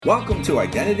Welcome to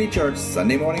Identity Church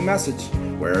Sunday Morning Message,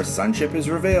 where sonship is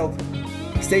revealed.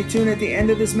 Stay tuned at the end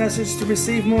of this message to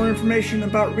receive more information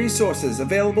about resources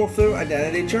available through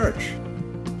Identity Church.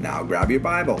 Now grab your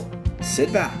Bible,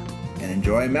 sit back, and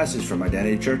enjoy a message from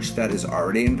Identity Church that is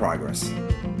already in progress.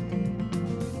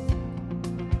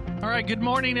 All right, good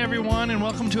morning, everyone, and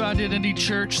welcome to Identity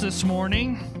Church this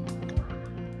morning.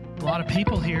 A lot of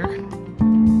people here.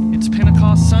 It's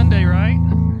Pentecost Sunday, right?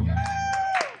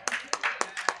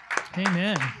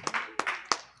 Amen.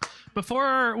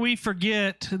 Before we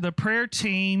forget, the prayer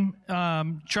team,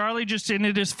 Charlie just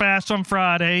ended his fast on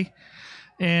Friday,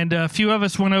 and a few of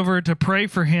us went over to pray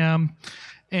for him,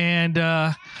 and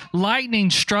lightning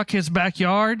struck his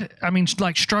backyard.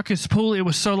 Struck his pool. It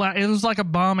was so loud. It was like a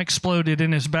bomb exploded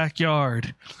in his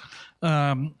backyard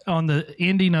on the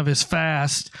ending of his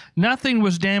fast. Nothing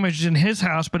was damaged in his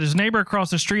house, but his neighbor across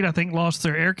the street, I think, lost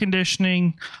their air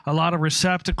conditioning, a lot of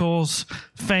receptacles,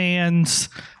 fans,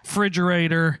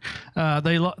 refrigerator.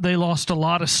 They lost a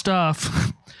lot of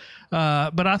stuff.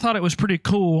 But I thought it was pretty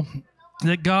cool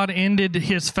that God ended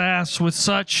his fast with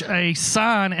such a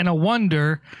sign and a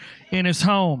wonder in his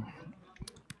home.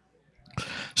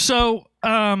 So,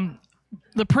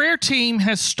 the prayer team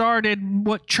has started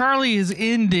what Charlie is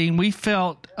ending. We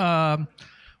felt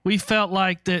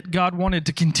like that God wanted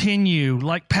to continue,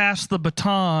 like pass the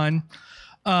baton,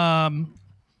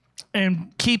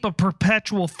 and keep a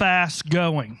perpetual fast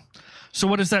going. So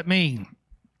what does that mean?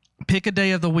 Pick a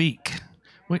day of the week.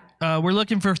 We're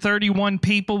looking for 31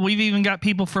 people. We've even got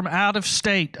people from out of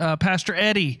state. Pastor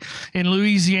Eddie in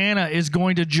Louisiana is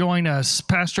going to join us.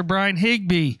 Pastor Brian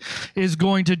Higbee is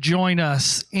going to join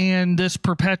us in this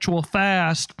perpetual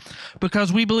fast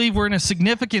because we believe we're in a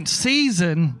significant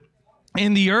season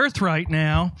in the earth right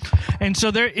now. And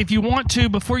so there, if you want to,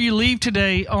 before you leave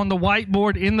today, on the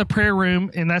whiteboard in the prayer room,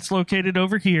 and that's located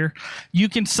over here, you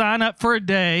can sign up for a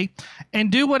day and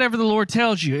do whatever the Lord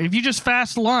tells you. If you just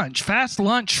fast lunch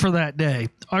for that day.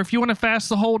 Or if you want to fast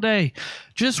the whole day,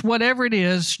 just whatever it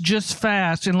is, just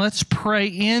fast, and let's pray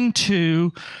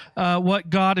into what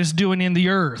God is doing in the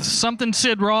earth. Something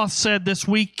Sid Roth said this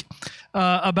week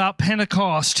about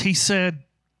Pentecost. He said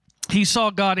he saw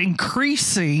God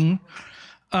increasing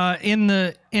in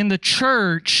the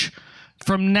church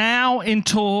from now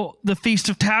until the Feast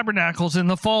of Tabernacles in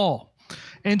the fall.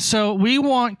 And so we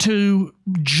want to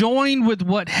join with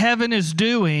what heaven is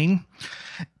doing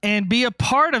and be a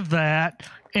part of that.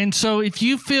 And so if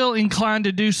you feel inclined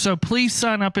to do so, please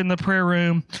sign up in the prayer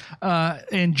room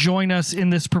and join us in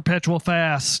this perpetual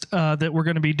fast that we're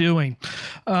going to be doing.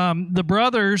 The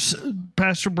brothers,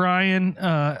 Pastor Brian,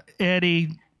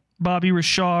 Eddie, Bobby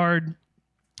Richard,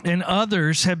 and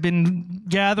others have been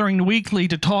gathering weekly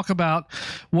to talk about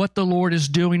what the Lord is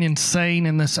doing and saying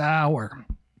in this hour.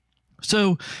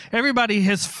 So everybody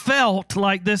has felt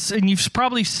like this, and you've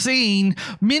probably seen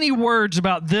many words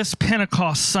about this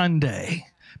Pentecost Sunday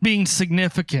being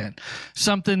significant.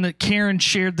 Something that Karen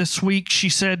shared this week, she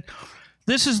said,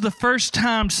 this is the first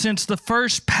time since the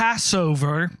first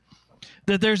Passover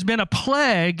that there's been a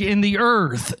plague in the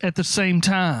earth at the same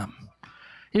time.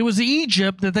 It was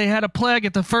Egypt that they had a plague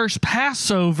at the first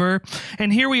Passover,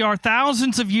 and here we are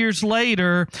thousands of years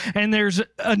later, and there's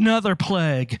another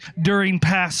plague during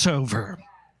Passover.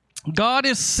 God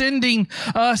is sending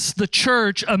us, the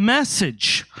church, a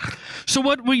message. So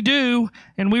what we do,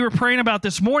 and we were praying about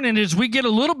this morning, is we get a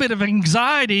little bit of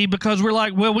anxiety because we're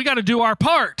like, well, we got to do our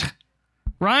part,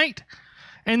 right?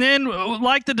 And then,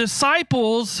 like the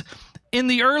disciples in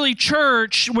the early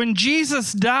church, when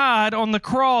Jesus died on the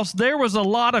cross, there was a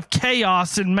lot of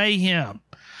chaos and mayhem.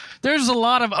 There's a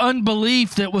lot of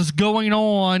unbelief that was going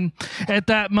on at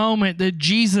that moment that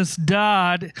Jesus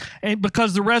died, and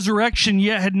because the resurrection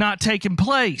yet had not taken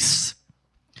place.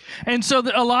 And so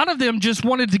a lot of them just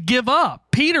wanted to give up.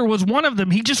 Peter was one of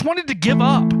them. He just wanted to give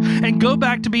up and go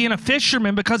back to being a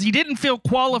fisherman because he didn't feel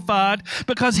qualified,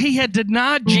 because he had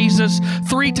denied Jesus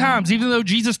 3 times, even though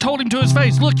Jesus told him to his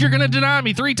face, look, you're going to deny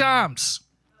me 3 times.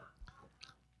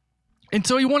 And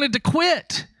so he wanted to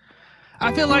quit.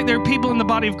 I feel like there are people in the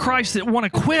body of Christ that want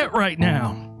to quit right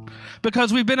now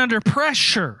because we've been under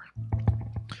pressure.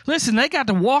 Listen, they got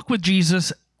to walk with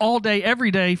Jesus all day,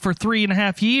 every day for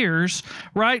 3.5 years,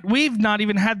 right? We've not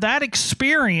even had that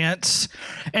experience,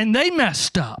 and they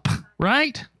messed up,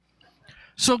 right?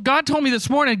 So God told me this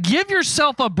morning, give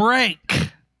yourself a break.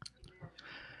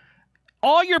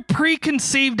 All your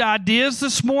preconceived ideas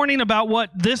this morning about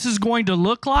what this is going to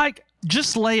look like,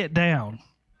 just lay it down.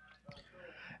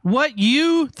 What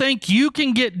you think you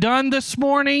can get done this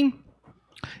morning,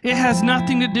 It has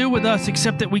nothing to do with us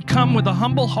except that we come with a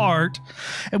humble heart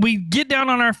and we get down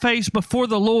on our face before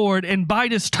the Lord and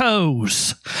bite his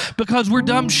toes because we're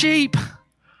dumb sheep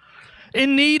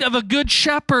in need of a good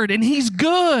shepherd, and he's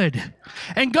good.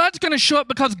 And God's going to show up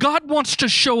because God wants to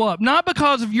show up, not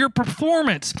because of your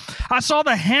performance. I saw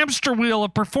the hamster wheel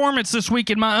of performance this week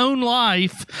in my own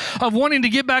life of wanting to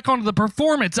get back onto the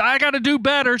performance. I got to do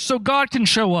better so God can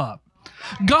show up.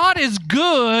 God is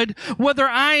good whether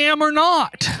I am or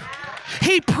not.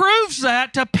 He proves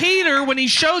that to Peter when he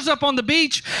shows up on the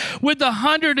beach with the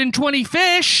 120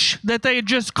 fish that they had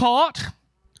just caught.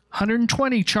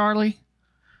 120, Charlie.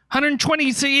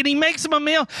 120, see, and he makes him a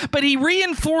meal, but he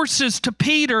reinforces to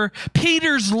Peter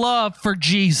Peter's love for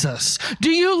Jesus. Do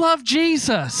you love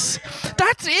Jesus?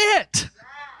 That's it.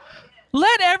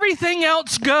 Let everything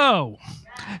else go.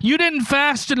 You didn't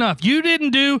fast enough. You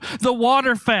didn't do the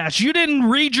water fast. You didn't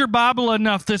read your Bible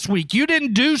enough this week. You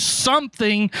didn't do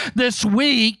something this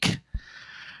week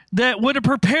that would have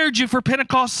prepared you for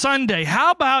Pentecost Sunday.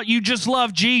 How about you just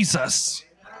love Jesus?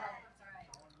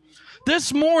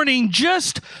 This morning,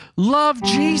 just love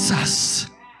Jesus.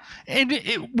 And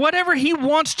whatever he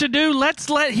wants to do, let's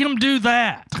let him do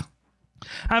that.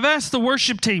 I've asked the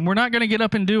worship team, we're not going to get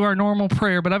up and do our normal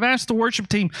prayer, but I've asked the worship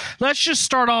team, let's just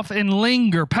start off and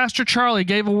linger. Pastor Charlie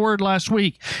gave a word last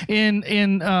week in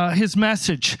his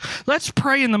message. Let's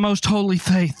pray in the most holy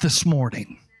faith this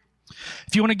morning.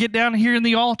 If you want to get down here in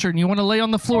the altar and you want to lay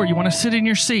on the floor, you want to sit in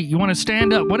your seat, you want to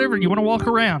stand up, whatever, you want to walk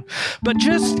around. But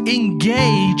just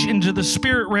engage into the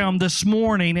spirit realm this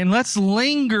morning and let's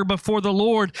linger before the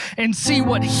Lord and see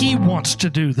what he wants to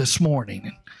do this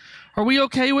morning. Are we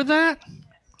okay with that?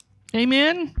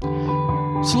 Amen?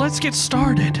 So let's get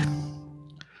started.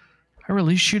 I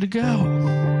release you to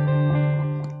go.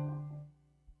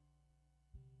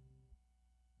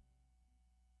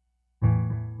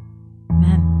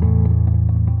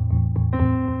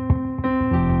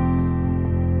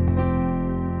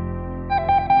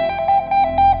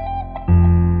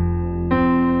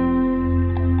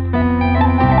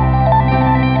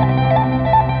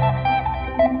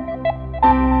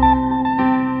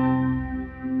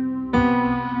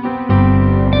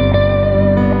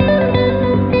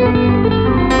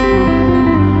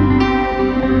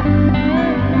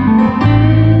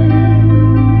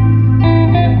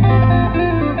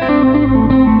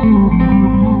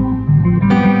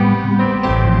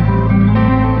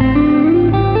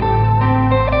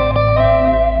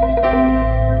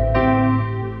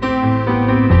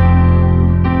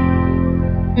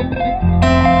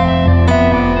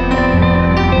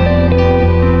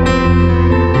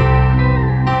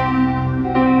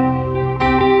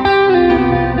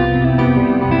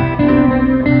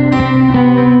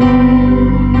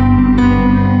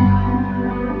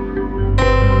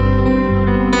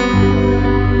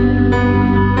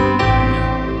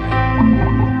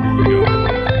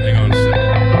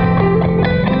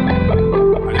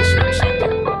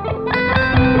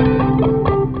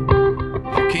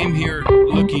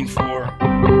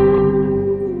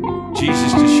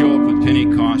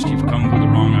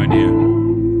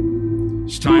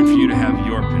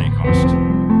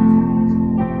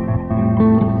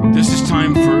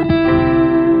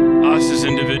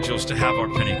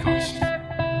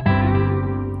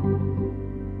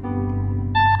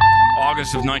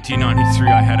 Of 1993,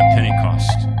 I had a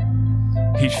Pentecost.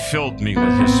 He filled me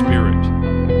with his spirit.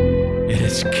 It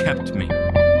has kept me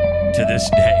to this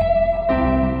day.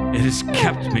 It has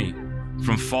kept me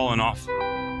from falling off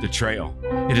the trail.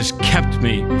 It has kept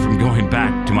me from going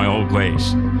back to my old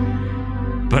ways.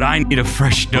 But I need a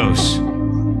fresh dose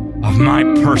of my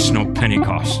personal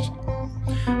Pentecost,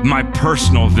 my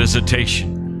personal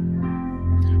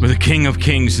visitation with the King of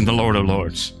Kings and the Lord of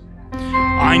Lords.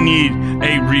 I need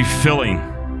a refilling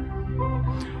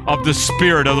of the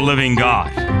Spirit of the living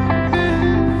God.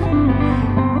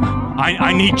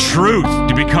 I need truth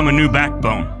to become a new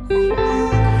backbone,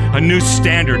 a new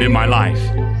standard in my life.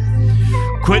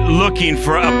 Quit looking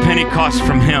for a Pentecost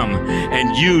from him,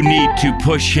 and you need to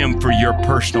push him for your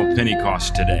personal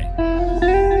Pentecost today.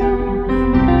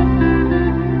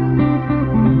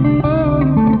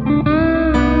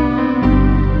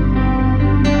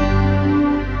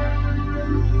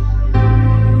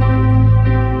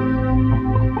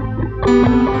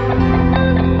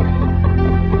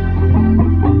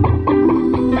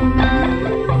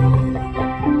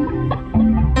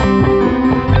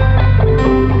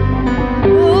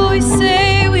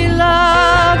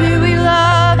 We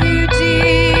love you,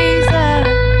 Jesus.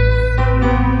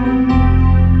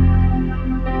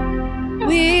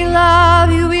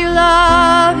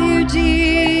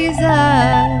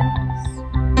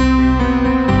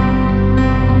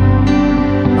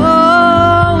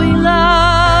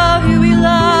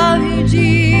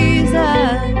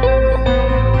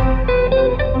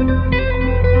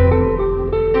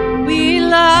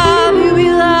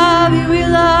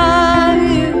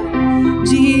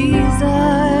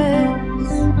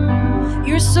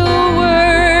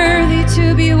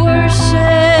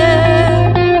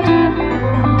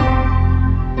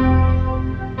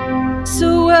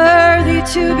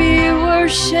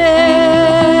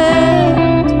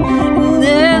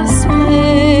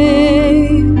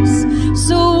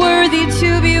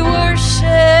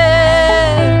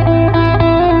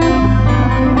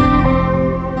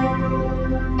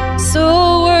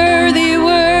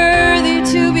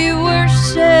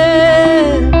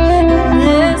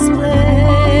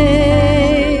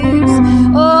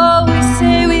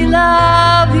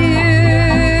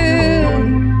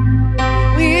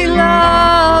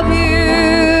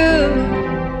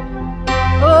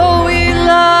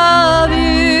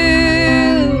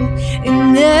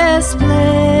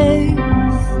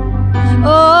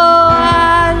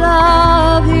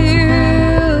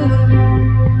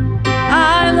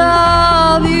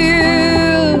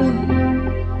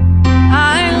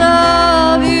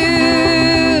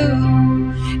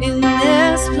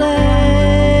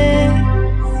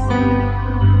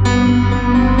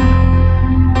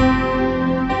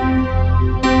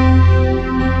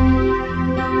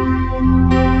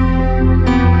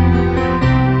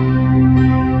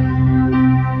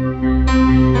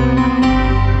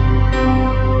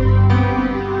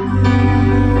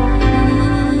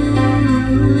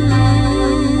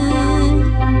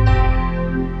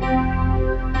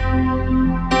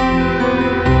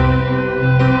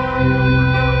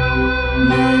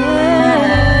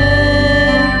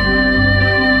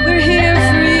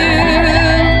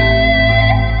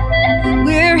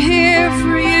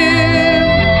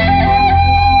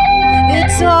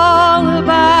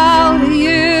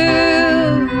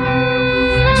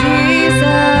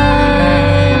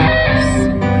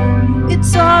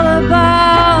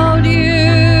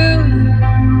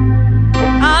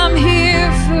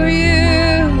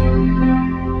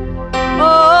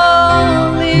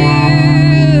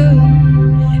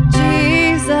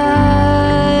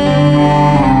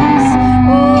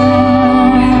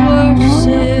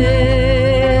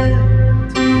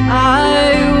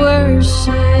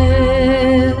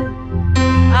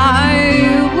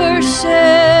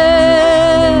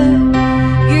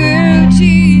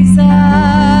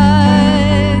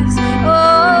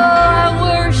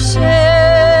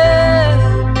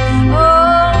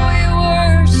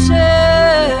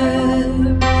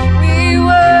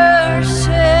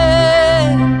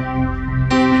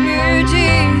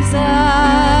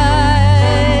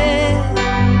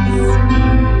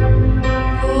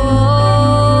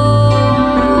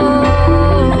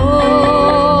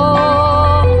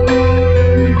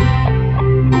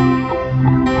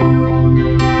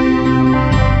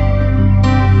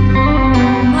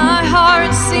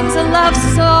 love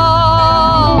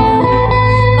song.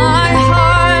 My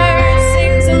heart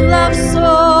sings a love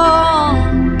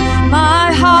song.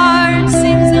 My heart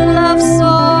sings a love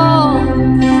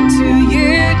song to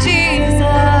you,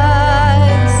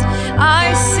 Jesus.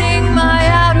 I sing my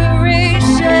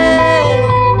adoration.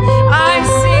 I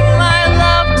sing my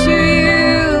love to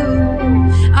you.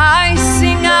 I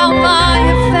sing out my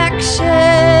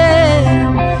affection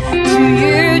to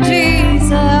you,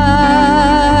 Jesus.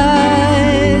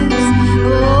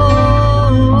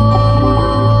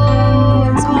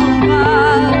 Oh, it's all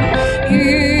about you.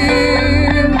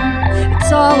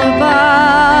 It's all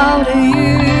about you.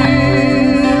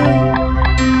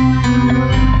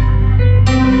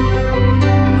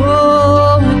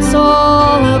 Oh, it's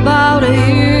all about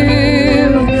you.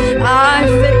 I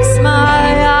fix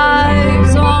my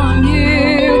eyes on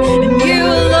you and you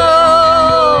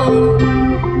alone.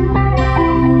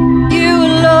 You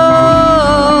alone.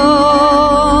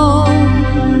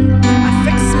 I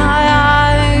fix my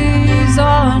eyes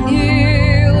on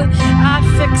you. I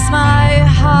fix my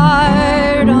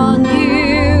heart on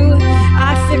you.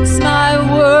 I fix my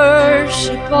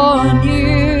worship on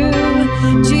you,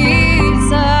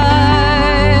 Jesus.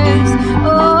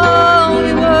 Oh,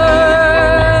 we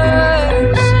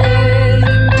worship.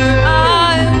 I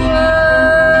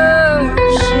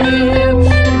worship.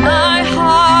 My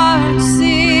heart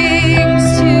sings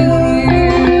to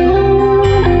you.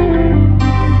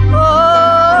 Oh,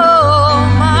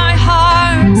 my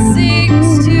heart sings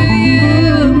to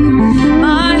you.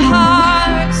 My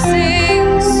heart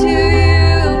sings to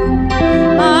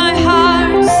you. My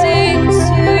heart sings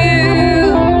to you.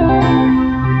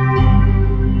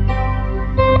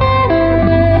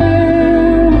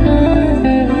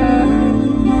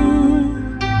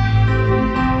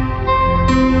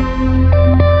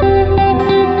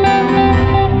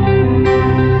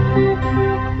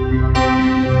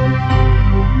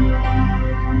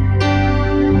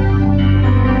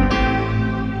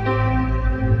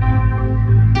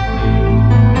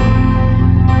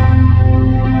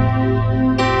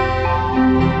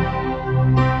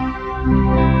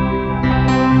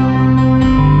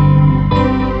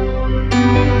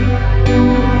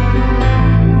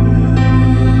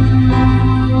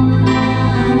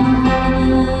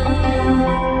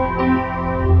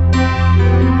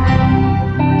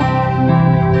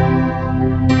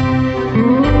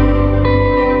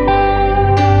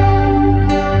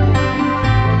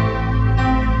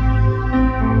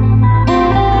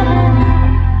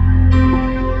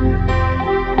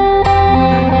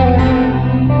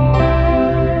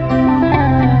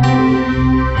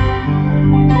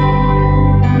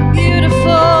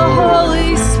 Beautiful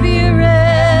Holy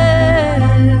Spirit.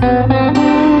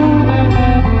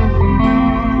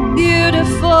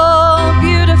 Beautiful,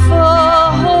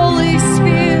 beautiful Holy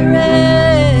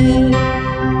Spirit.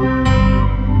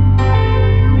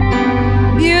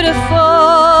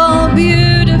 Beautiful,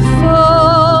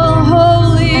 beautiful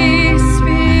Holy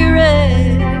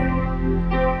Spirit.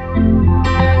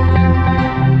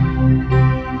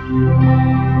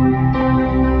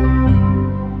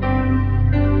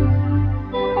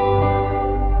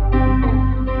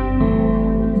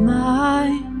 My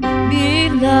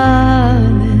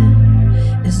beloved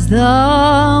is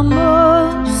the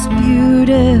most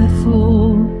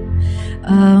beautiful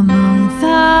among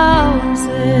thousands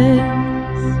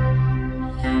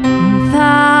and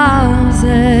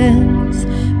thousands.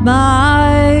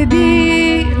 My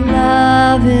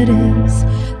beloved is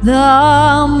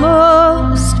the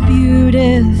most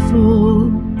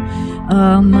beautiful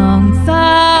among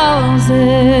thousands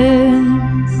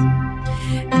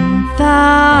and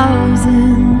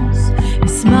thousands.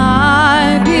 Yes,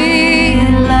 my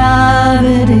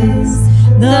beloved is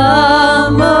the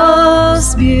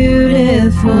most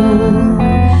beautiful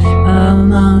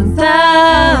among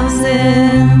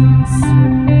thousands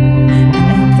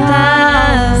and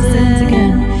thousands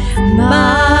again.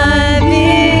 My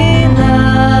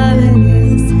beloved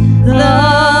is the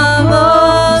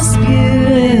most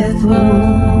beautiful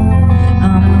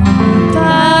among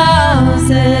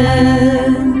thousands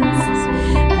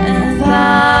and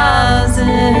thousands.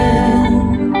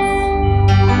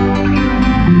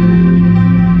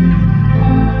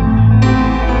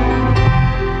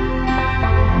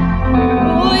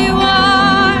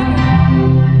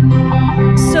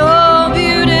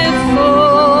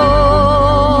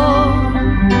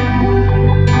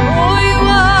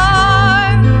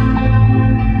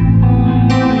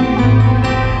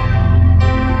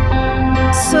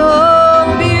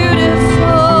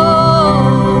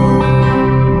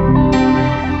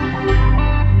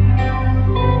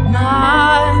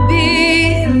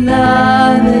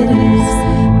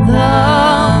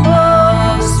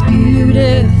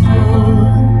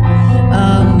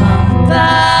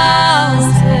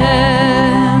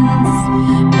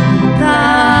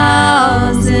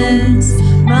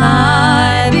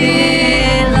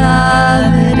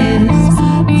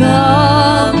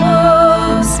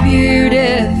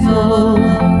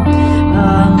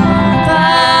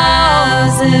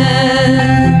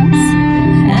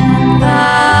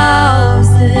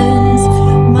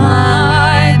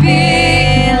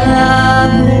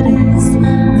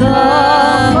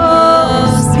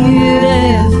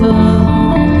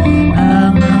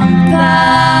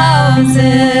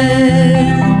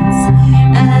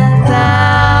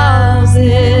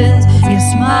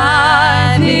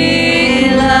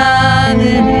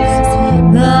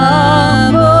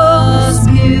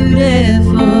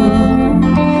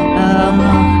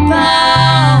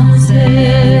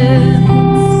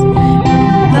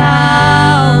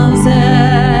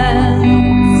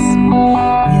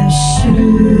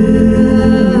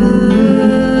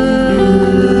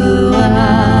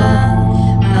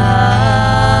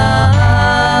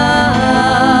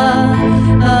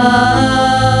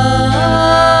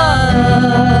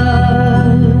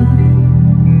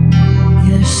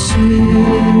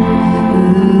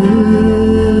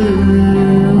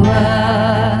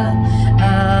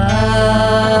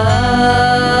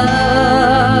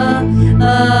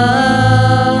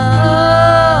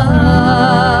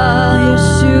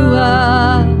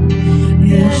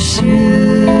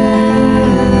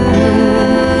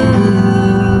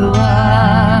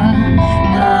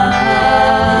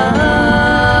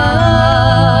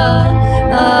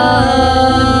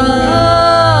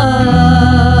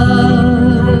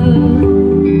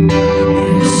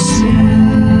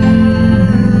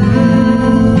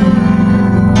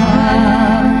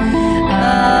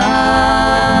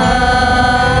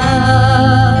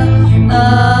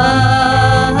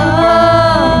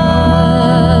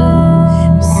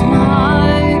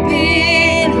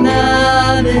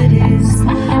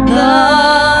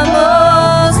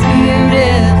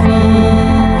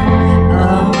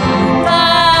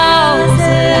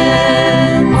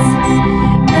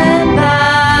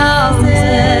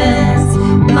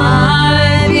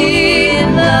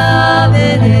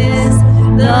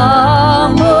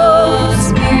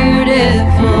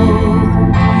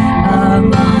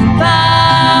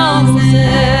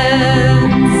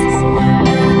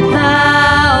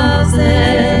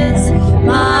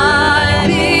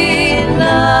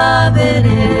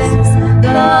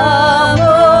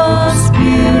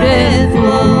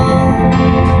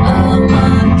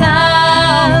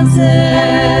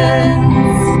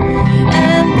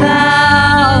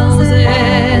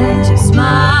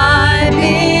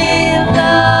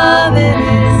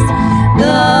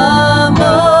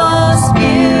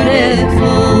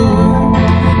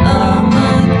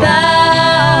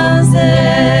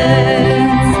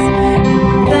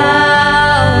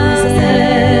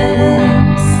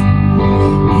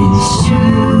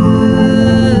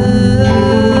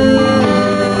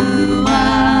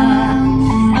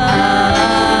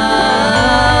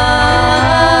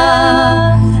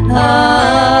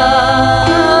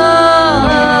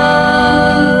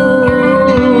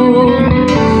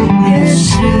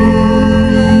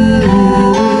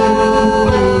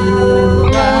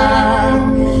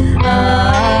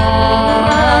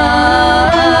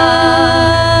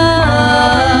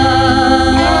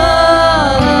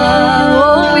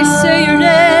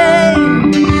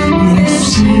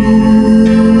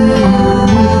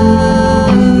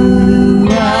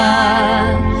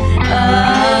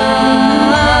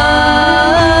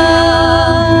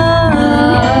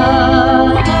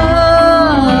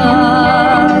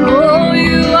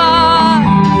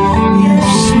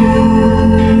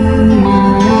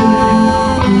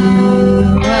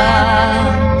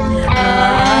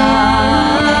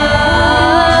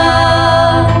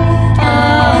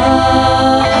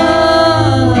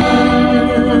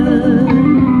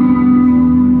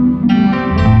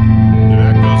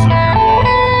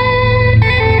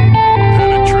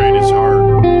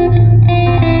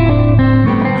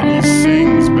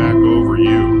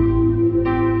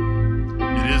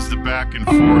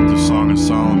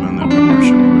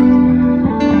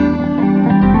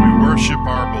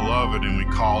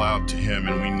 call out to him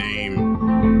and we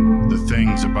name the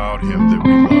things about him that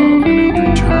we love, and in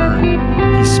return,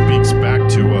 he speaks back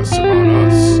to us about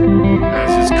us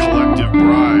as his collective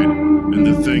bride and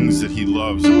the things that he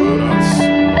loves about us.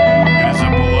 It is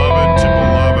a beloved to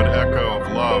beloved echo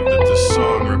of love that this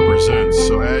song represents.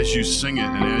 So as you sing it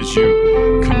and as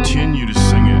you continue to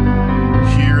sing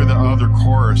it, hear the other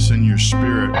chorus in your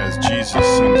spirit as Jesus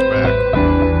sings back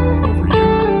over you.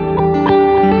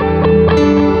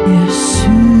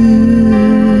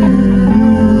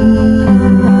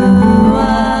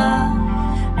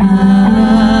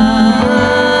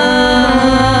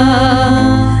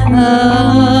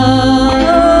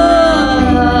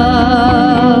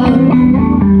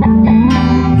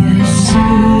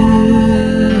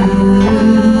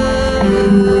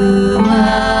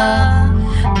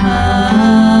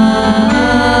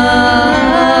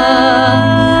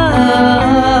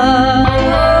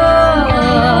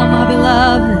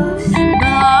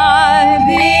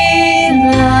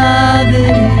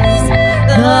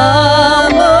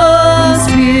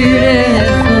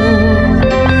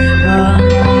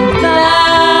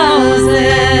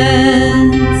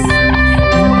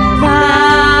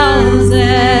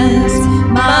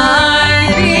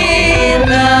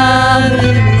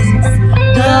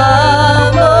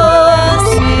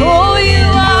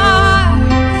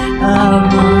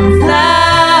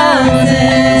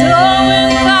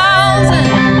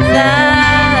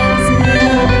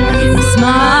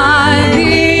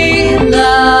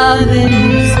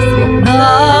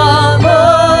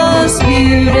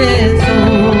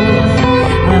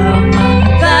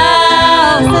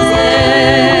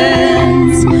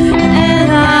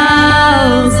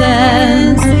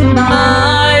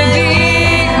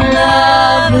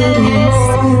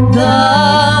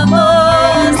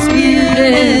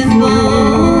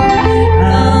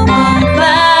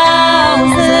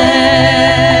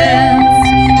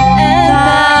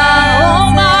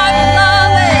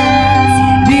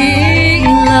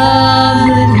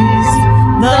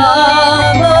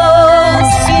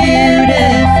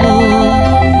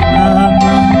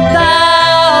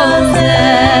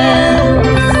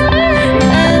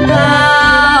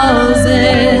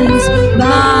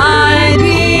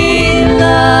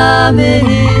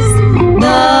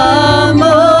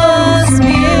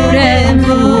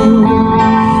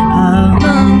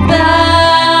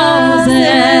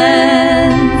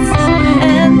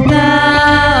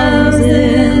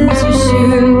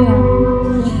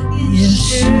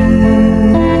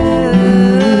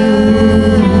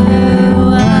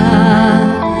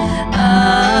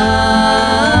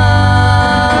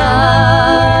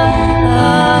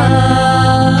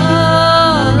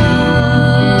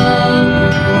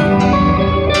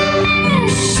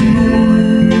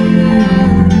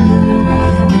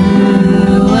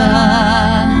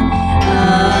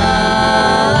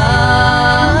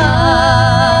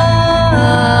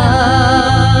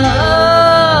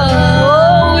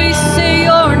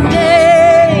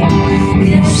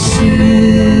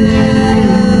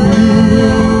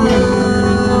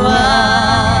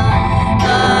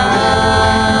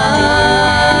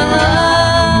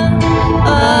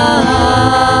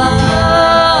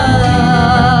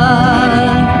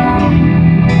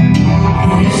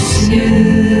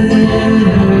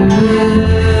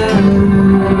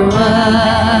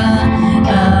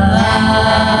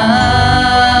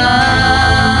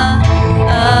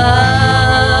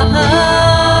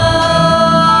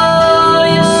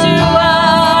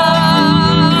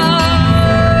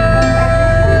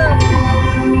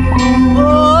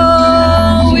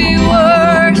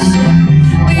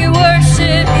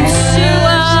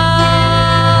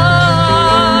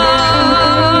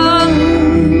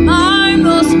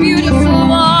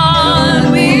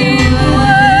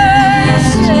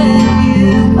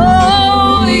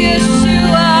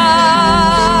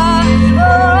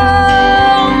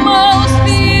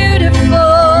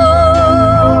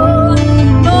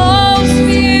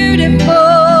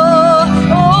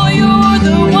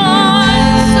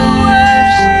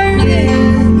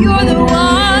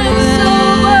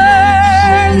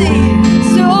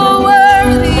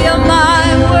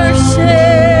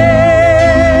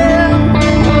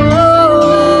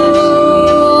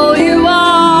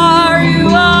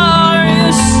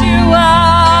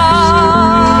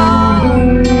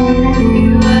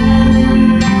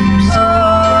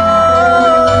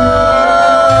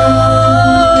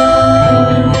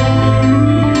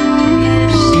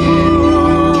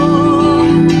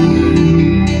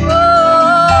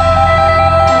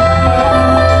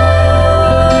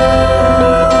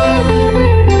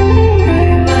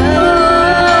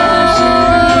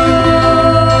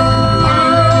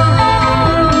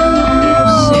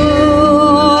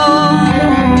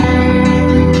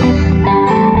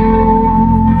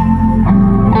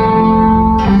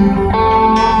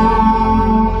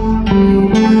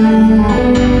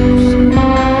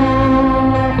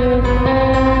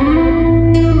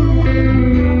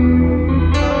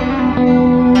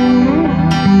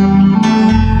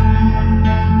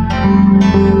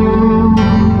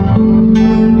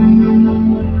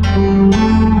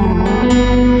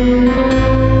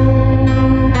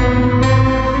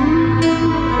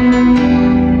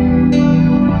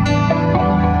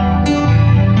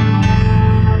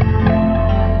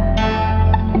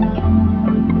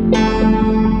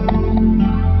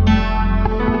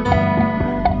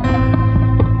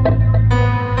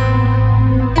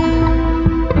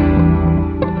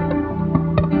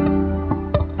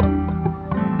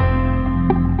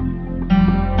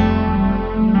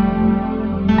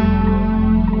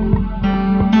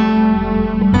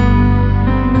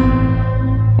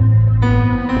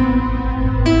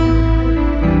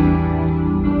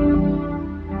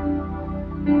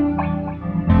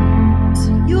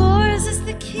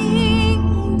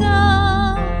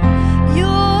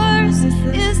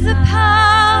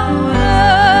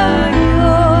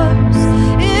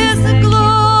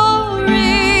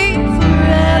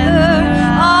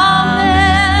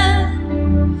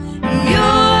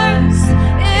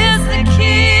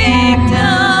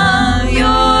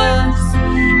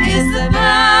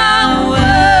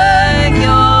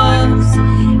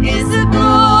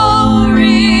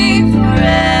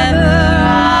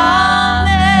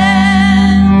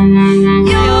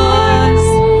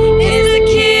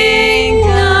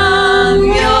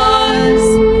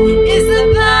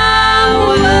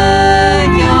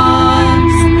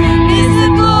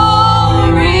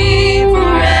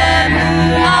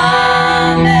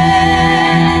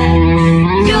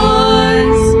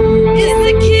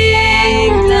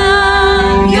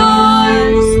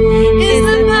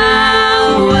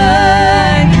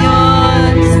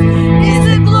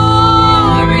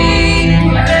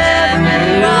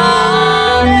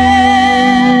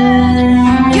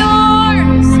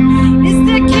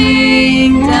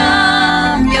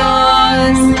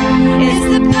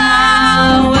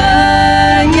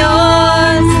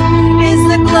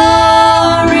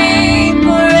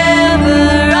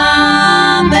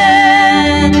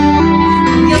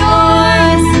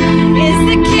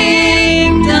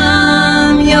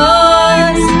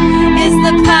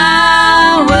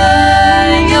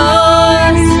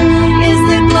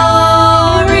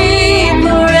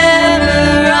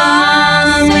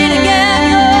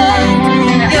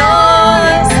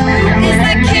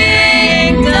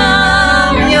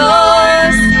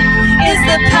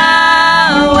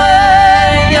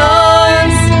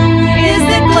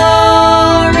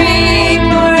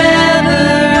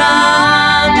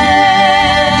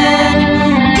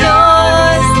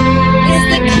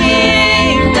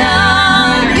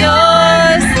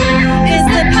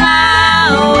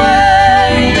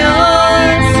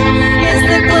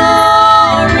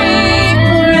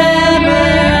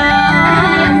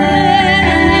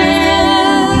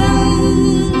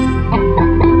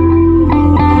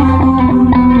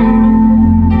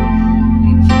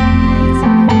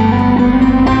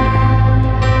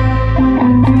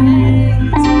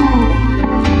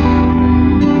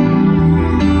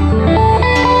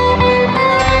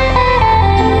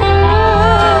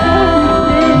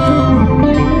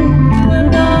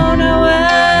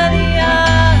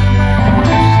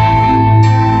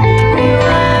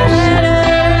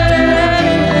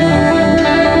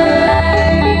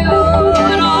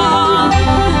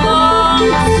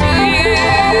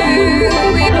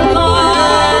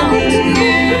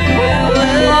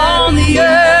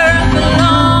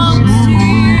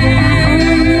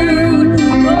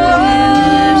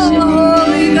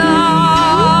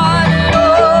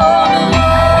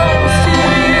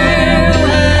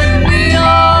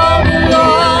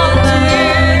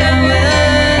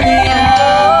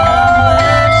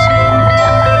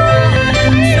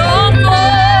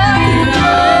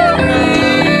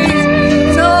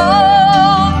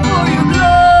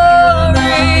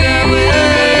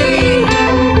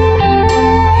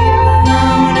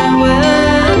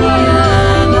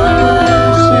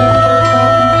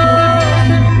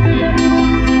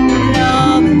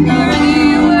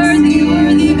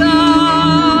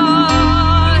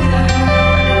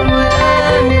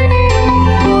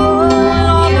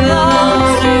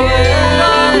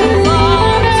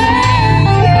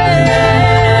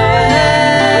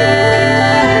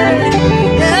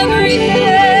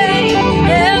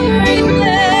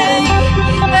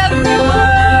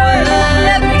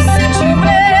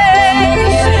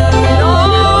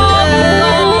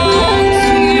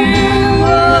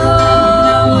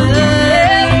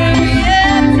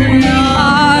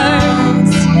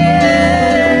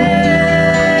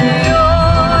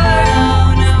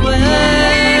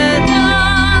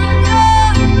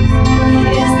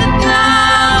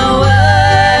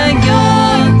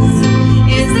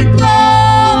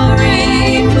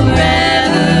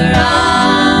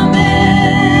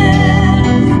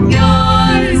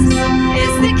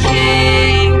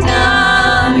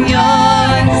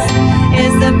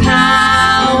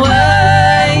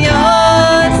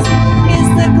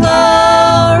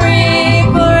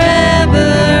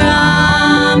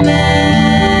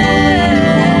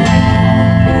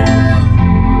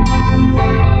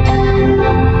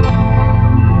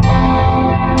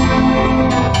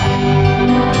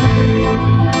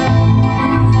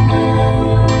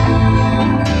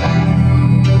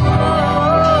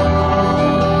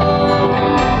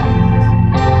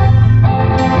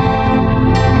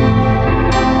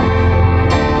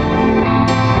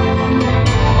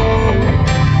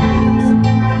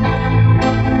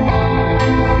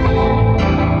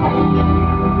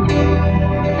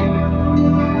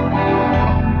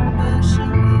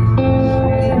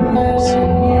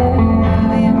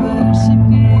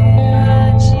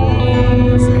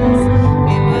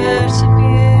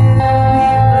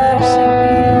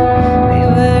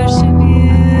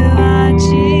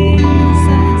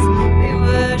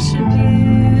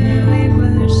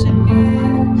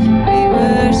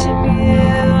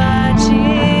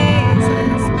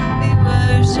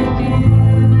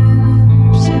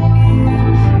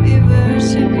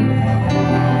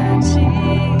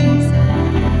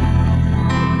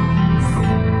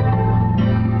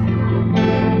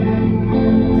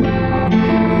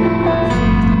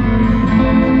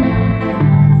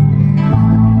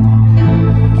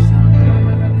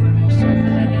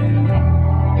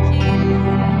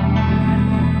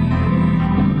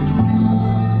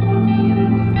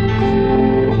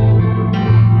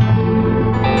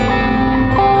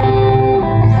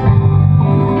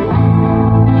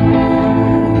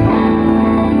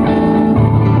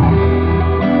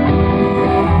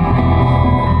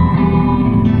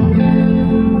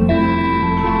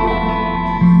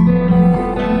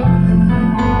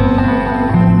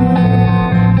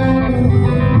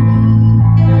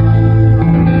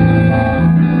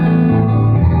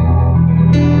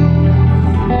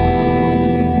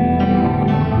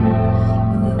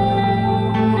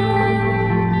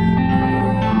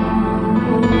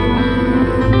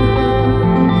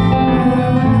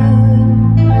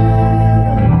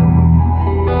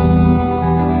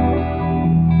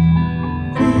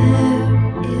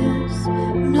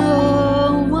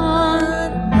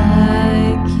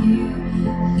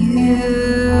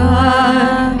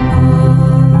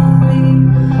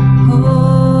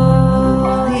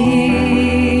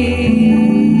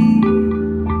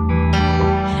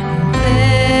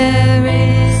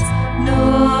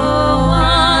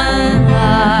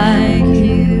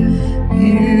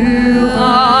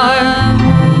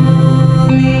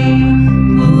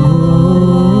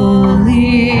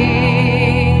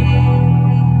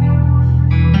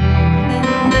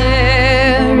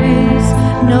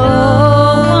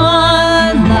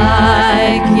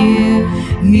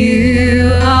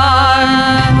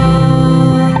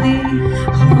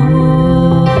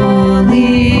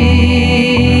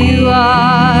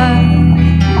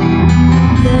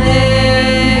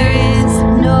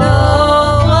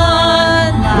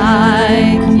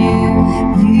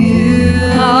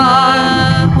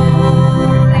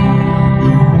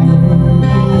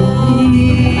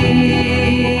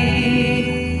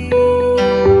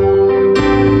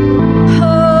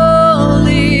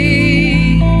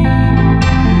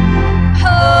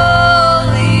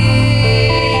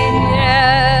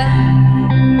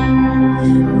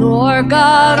 Lord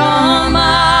God Almighty.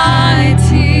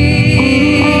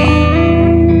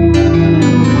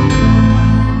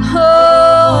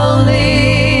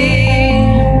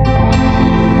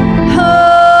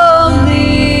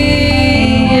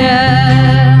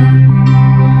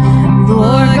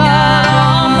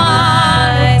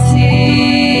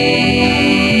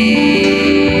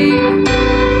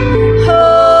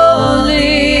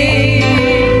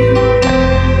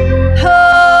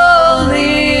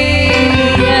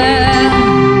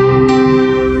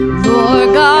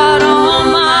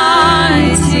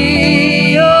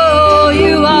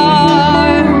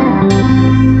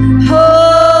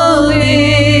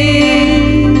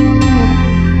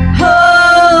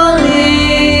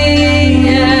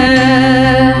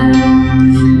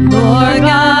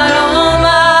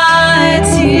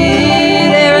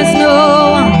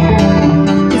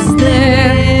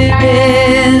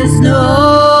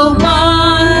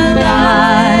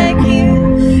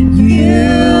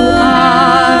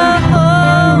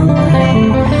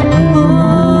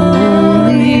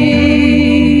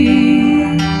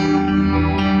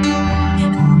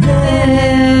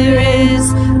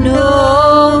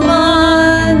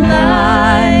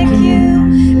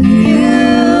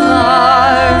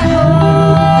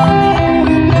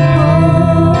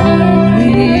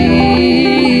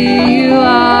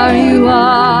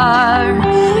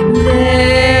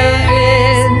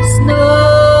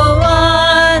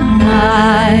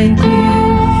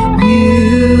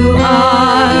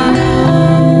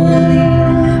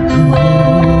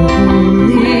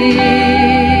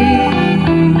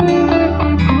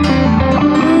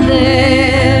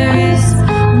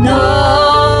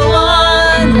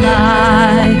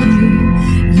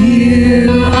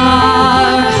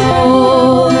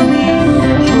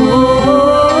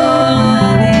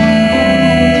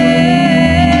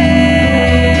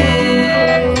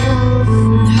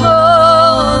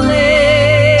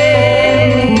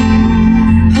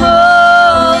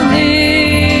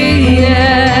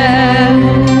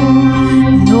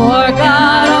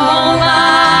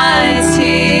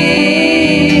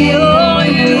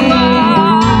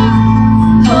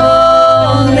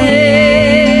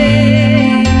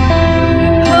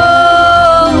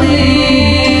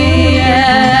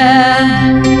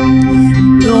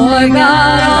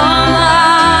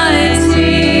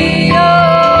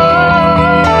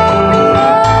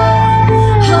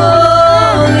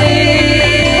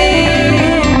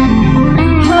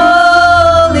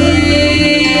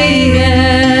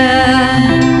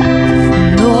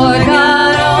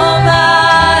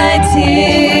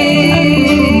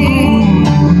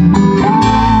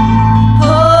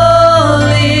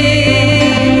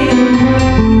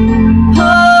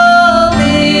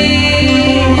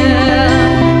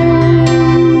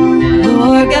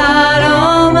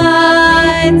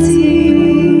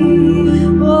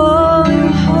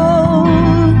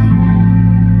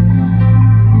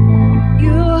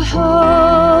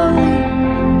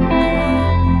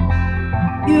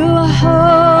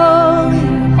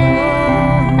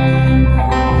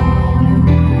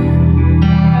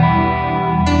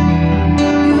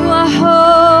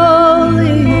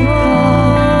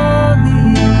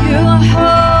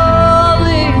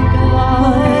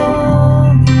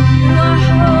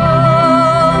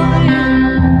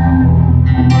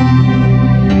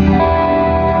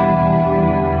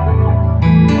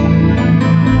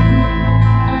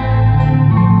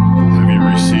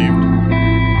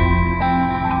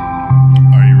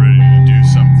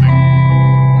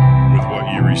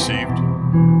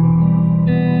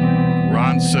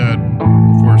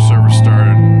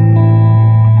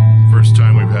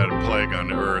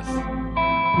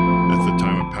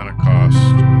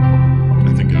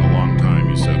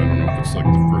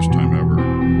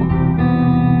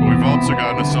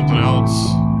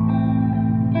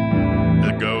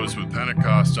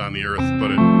 On the earth,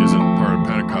 but it isn't part of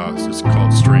Pentecost. It's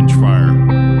called Strange Fire. I'm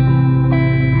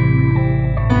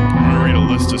going to read a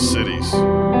list of cities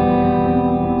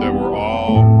that were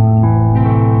all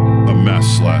a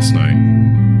mess last night.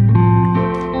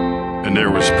 And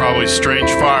there was probably strange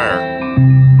fire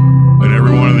in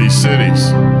every one of these cities.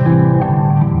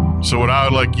 So what I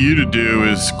would like you to do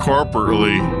is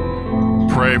corporately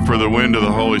pray for the wind of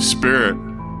the Holy Spirit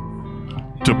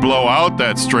to blow out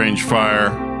that strange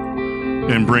fire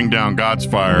and bring down God's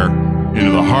fire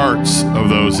into the hearts of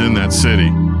those in that city.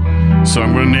 So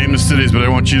I'm going to name the cities, but I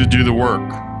want you to do the work.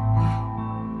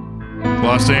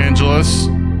 Los Angeles,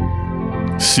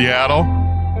 Seattle,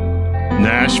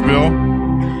 Nashville,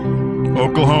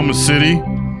 Oklahoma City,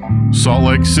 Salt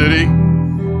Lake City,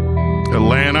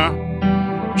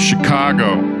 Atlanta,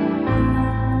 Chicago,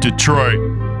 Detroit,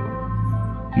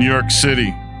 New York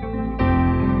City,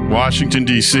 Washington,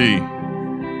 D.C.,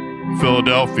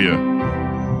 Philadelphia,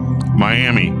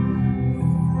 Miami,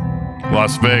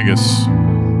 Las Vegas,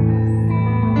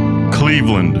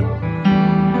 Cleveland,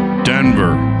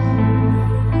 Denver,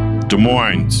 Des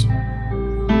Moines,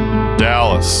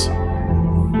 Dallas,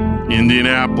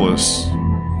 Indianapolis,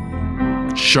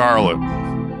 Charlotte,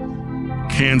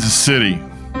 Kansas City,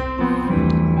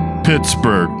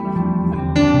 Pittsburgh,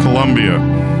 Columbia,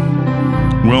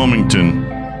 Wilmington,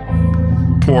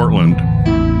 Portland,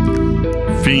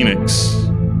 Phoenix,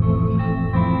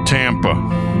 Tampa,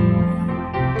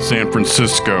 San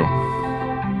Francisco.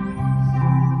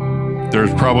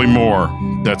 There's probably more.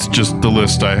 That's just the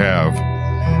list I have.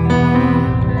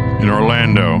 In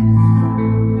Orlando.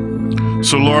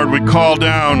 So Lord, we call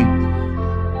down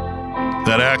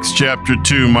that Acts chapter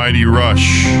 2 mighty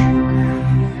rush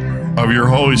of your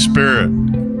Holy Spirit,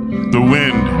 the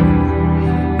wind.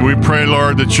 And we pray,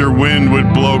 Lord, that your wind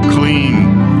would blow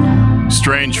clean,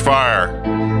 strange fire.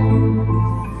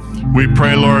 We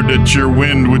pray, Lord, that your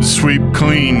wind would sweep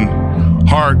clean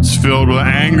hearts filled with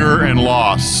anger and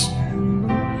loss.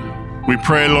 We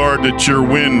pray, Lord, that your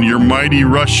wind, your mighty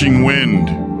rushing wind,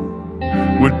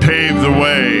 would pave the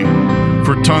way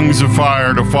for tongues of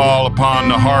fire to fall upon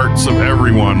the hearts of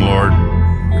everyone, Lord.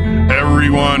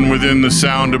 Everyone within the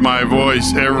sound of my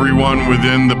voice, everyone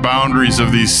within the boundaries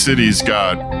of these cities,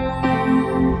 God.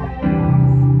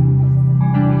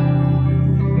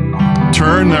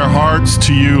 Turn their hearts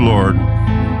to you, Lord.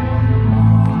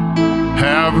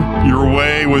 Have your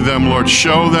way with them, Lord.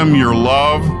 Show them your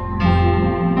love.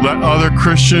 Let other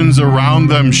Christians around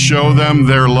them show them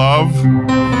their love.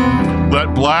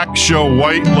 Let black show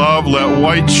white love. Let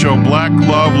white show black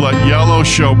love. Let yellow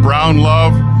show brown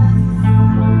love.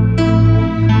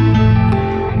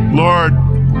 Lord,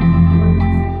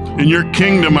 in your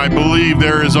kingdom, I believe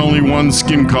there is only one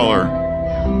skin color,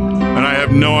 and I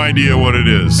have no idea what it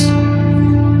is.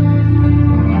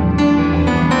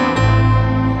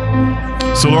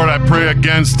 So, Lord, I pray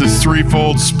against this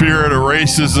threefold spirit of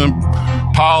racism,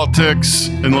 politics,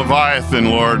 and Leviathan,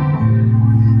 Lord.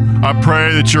 I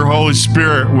pray that your Holy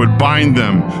Spirit would bind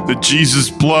them, that Jesus'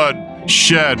 blood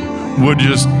shed would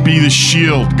just be the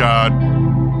shield,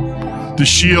 God, the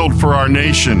shield for our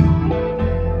nation,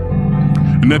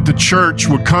 and that the church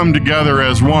would come together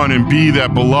as one and be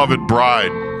that beloved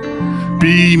bride.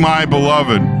 Be my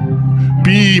beloved.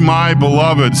 Be my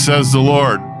beloved, says the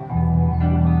Lord.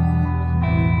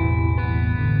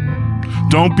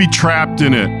 Don't be trapped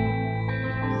in it.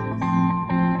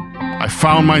 I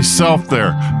found myself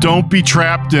there. Don't be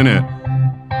trapped in it.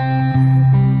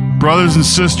 Brothers and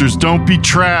sisters, don't be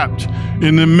trapped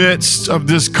in the midst of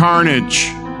this carnage.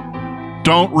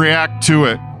 Don't react to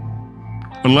it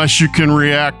unless you can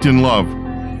react in love.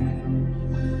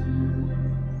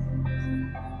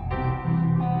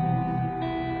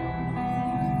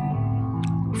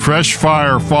 Fresh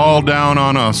fire fall down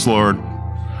on us, Lord.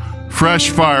 Fresh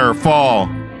fire fall.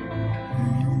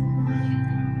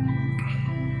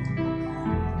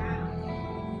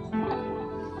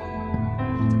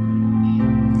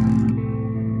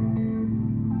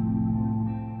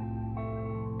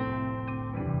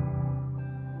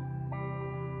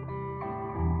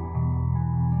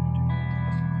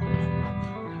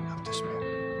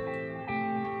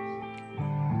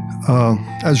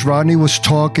 As Rodney was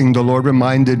talking, the Lord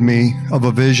reminded me of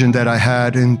a vision that I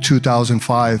had in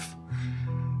 2005.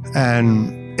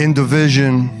 And in the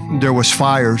vision, there was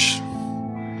fires,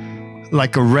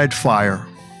 like a red fire.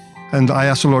 And I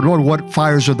asked the Lord, what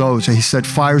fires are those? And he said,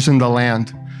 fires in the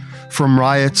land, from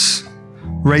riots,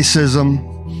 racism,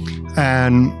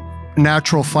 and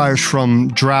natural fires from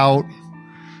drought.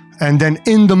 And then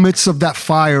in the midst of that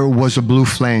fire was a blue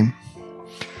flame.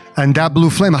 And that blue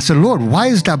flame, I said, Lord, why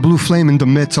is that blue flame in the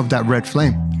midst of that red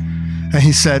flame? And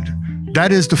he said,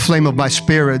 that is the flame of my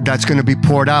spirit that's going to be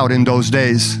poured out in those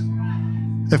days.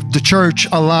 If the church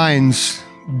aligns,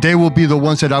 they will be the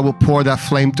ones that I will pour that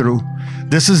flame through.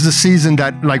 This is the season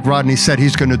that, like Rodney said,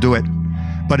 he's going to do it.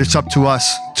 But it's up to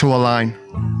us to align.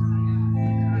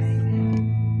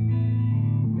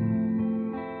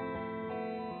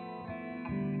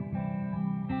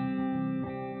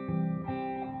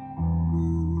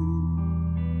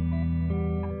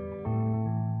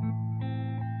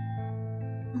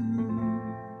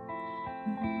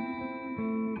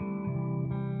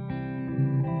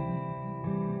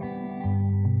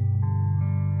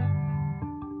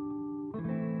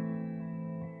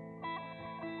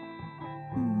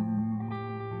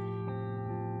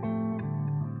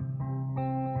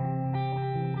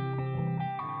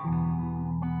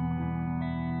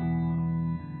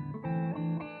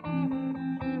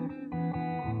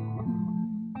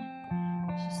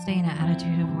 stay in an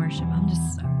attitude of worship. I'm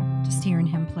just hearing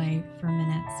him play for a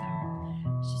minute, so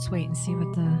let's just wait and see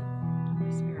what the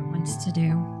Holy Spirit wants to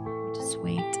do. Just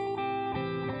wait.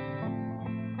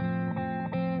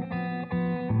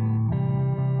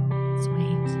 Let's wait.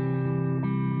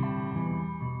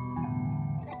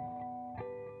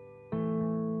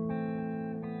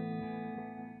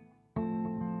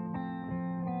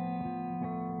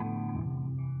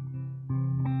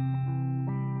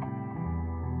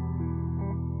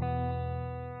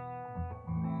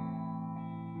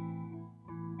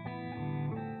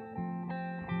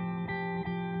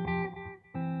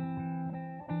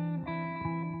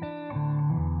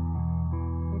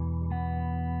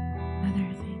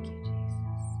 Father, thank you,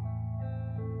 Jesus.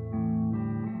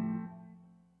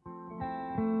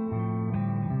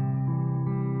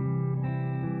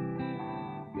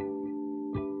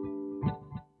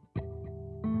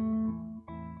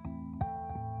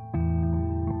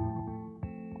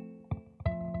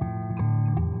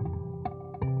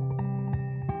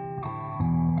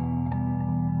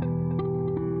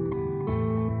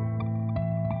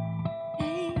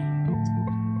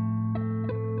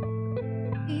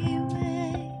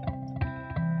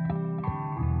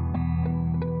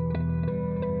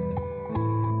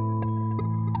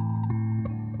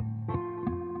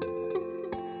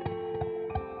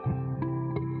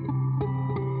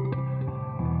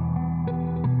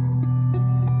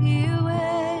 You wait.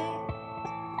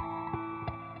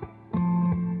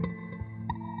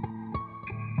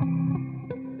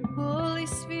 Holy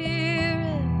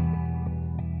Spirit,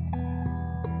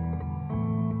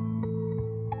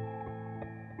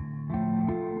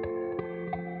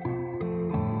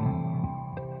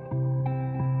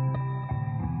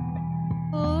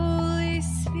 Holy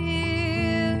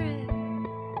Spirit,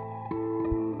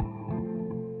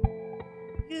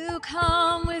 you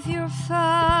come with your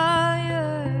fire.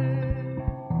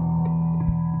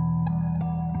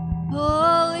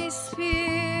 Holy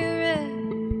Spirit,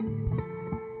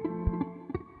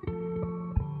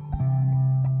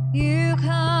 you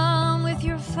come with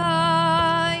your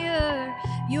fire,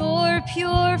 your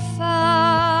pure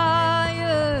fire.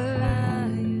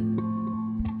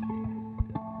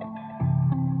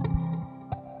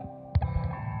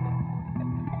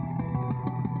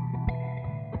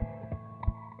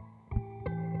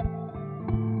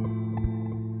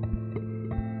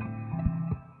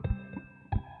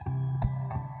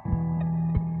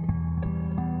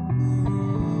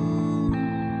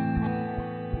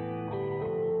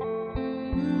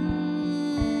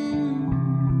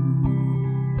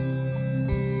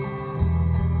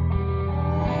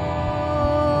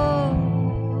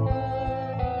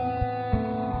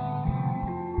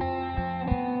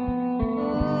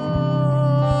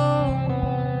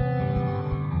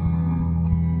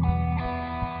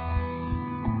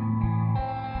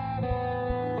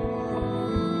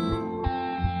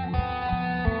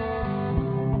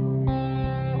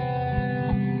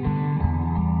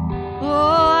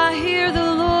 Oh, I hear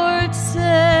the Lord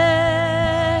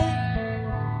say,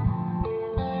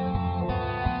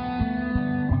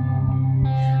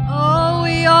 oh,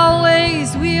 we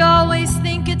always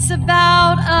think it's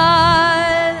about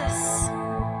us.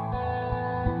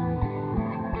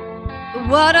 But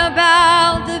what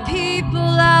about the people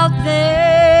out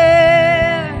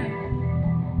there?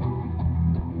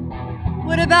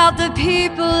 What about the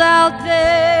people out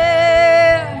there?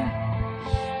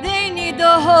 They need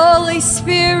the Holy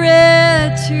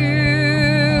Spirit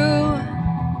too.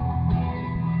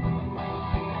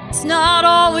 It's not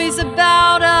always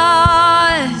about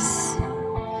us.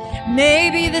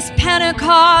 Maybe this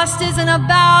Pentecost isn't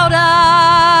about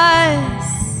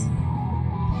us,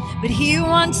 but He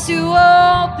wants to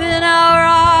open our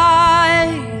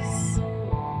eyes.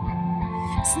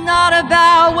 It's not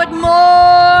about what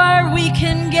more we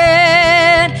can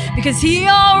get, because He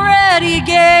already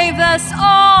gave us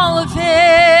all of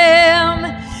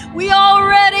Him. We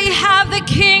already have the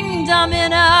kingdom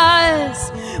in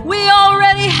us. We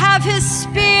already have His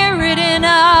Spirit in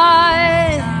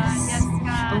us.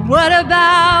 But what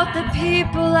about the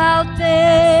people out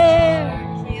there?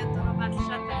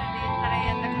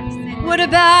 What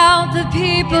about the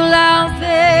people out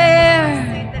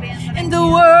there in the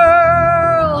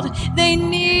world? They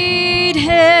need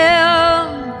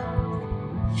Him.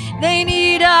 They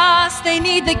need us. They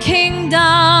need the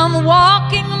kingdom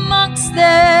walking amongst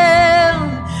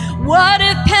them. What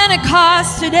if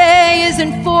Pentecost today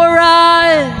isn't for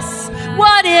us?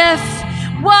 What if?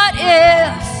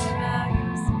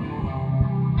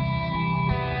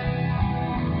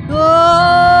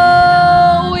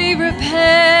 Oh, we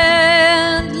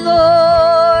repent,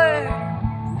 Lord,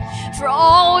 for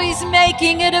always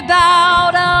making it about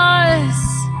about us,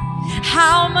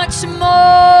 how much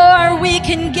more we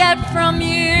can get from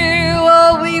you.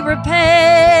 Oh, we repent.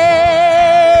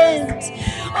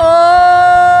 Oh,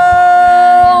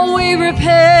 we repent.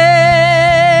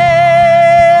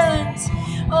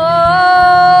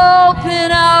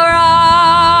 Open our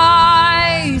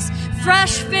eyes,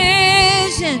 fresh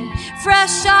vision,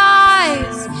 fresh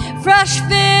eyes, fresh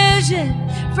vision,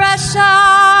 fresh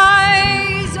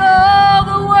eyes. Oh,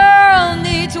 the world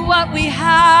needs what we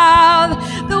have.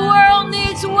 The world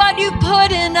needs what you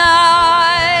put in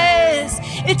us.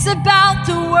 It's about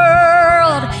the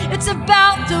world. It's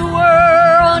about the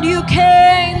world you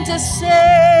came to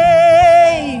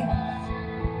save.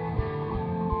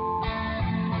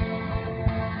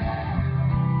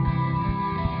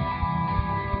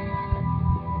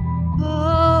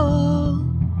 Oh,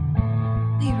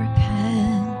 we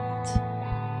repent.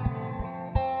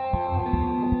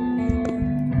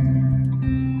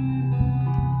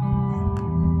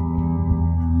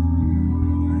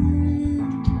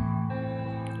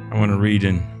 I want to read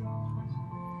in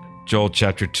Joel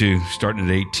chapter 2, starting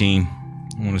at 18.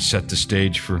 I want to set the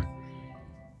stage for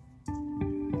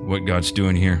what God's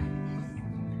doing here.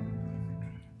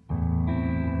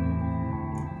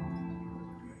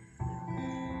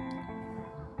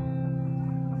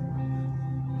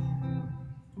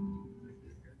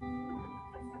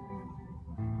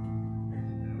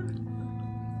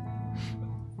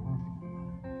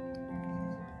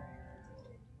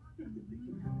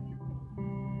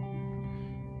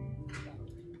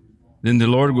 Then the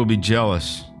Lord will be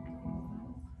jealous.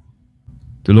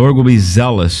 The Lord will be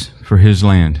zealous for his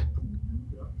land.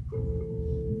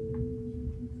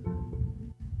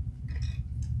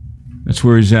 That's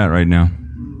where he's at right now.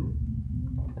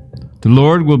 The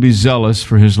Lord will be zealous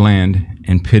for his land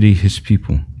and pity his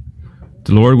people.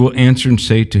 The Lord will answer and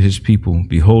say to his people,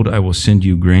 behold, I will send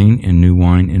you grain and new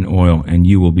wine and oil, and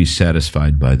you will be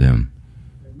satisfied by them.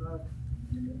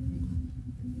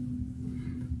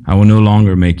 I will no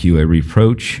longer make you a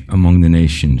reproach among the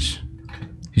nations.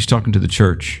 He's talking to the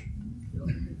church.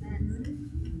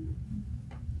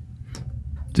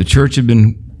 The church had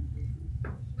been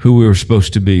who we were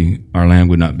supposed to be. Our land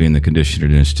would not be in the condition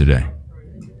it is today.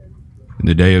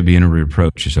 The day of being a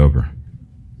reproach is over.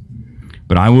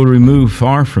 But I will remove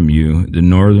far from you the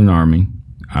northern army.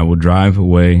 I will drive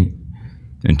away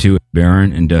into a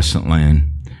barren and desolate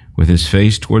land, with his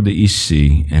face toward the east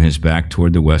sea and his back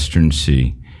toward the western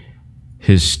sea.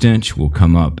 His stench will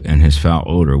come up, and his foul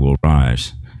odor will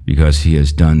rise, because he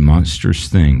has done monstrous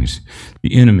things.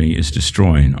 The enemy is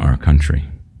destroying our country,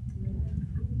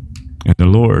 and the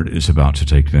Lord is about to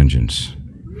take vengeance.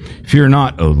 Fear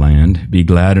not, O land, be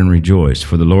glad and rejoice,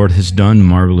 for the Lord has done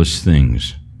marvelous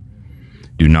things.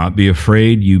 Do not be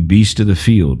afraid, you beast of the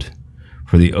field,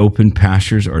 for the open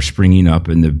pastures are springing up,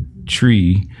 and the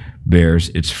tree bears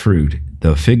its fruit.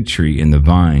 The fig tree and the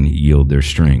vine yield their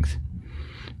strength.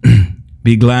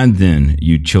 Be glad then,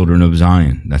 you children of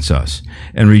Zion, that's us,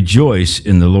 and rejoice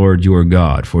in the Lord your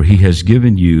God, for he has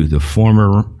given you the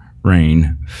former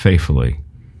rain faithfully,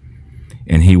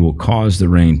 and he will cause the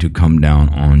rain to come down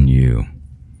on you.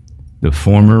 The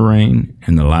former rain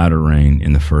and the latter rain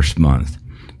in the first month.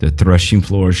 The threshing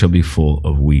floor shall be full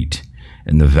of wheat,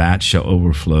 and the vat shall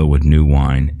overflow with new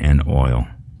wine and oil.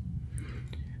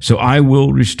 So I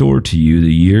will restore to you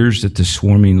the years that the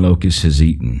swarming locust has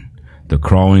eaten, the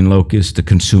crawling locust, the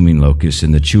consuming locust,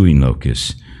 and the chewing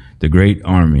locust, the great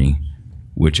army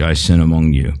which I sent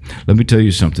among you. Let me tell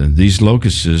you something. These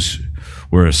locusts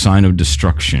were a sign of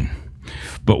destruction.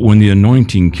 But when the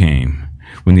anointing came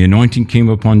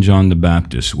upon John the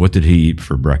Baptist, what did he eat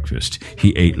for breakfast?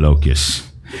 He ate locusts.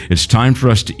 It's time for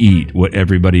us to eat what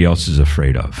everybody else is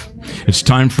afraid of. It's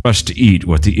time for us to eat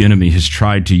what the enemy has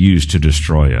tried to use to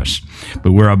destroy us.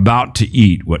 But we're about to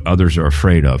eat what others are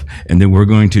afraid of. And then we're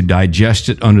going to digest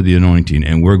it under the anointing,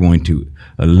 and we're going to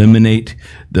eliminate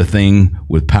the thing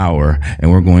with power,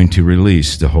 and we're going to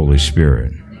release the Holy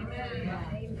Spirit.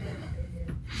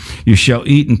 You shall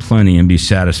eat in plenty and be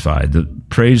satisfied.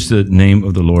 Praise the name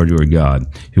of the Lord your God,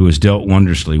 who has dealt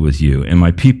wondrously with you. And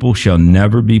my people shall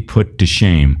never be put to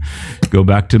shame. Go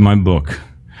back to my book.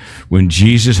 When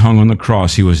Jesus hung on the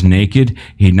cross, he was naked.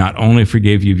 He not only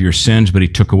forgave you of your sins, but he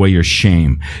took away your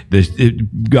shame.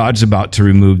 God's about to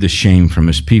remove the shame from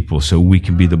his people so we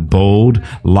can be the bold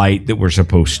light that we're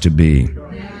supposed to be.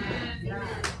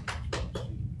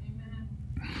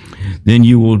 Then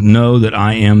you will know that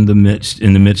I am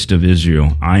in the midst of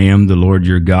Israel. I am the Lord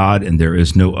your God, and there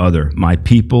is no other. My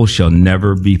people shall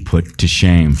never be put to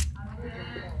shame.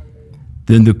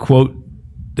 Then the quote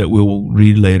that we will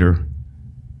read later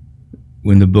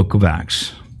in the book of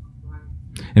Acts.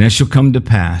 And it shall come to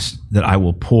pass that I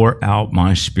will pour out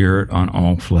my Spirit on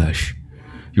all flesh.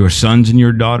 Your sons and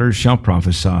your daughters shall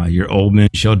prophesy. Your old men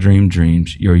shall dream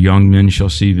dreams. Your young men shall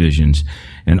see visions.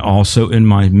 And also in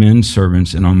my men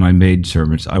servants and on my maid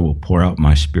servants I will pour out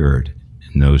my Spirit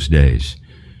in those days.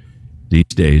 These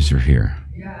days are here.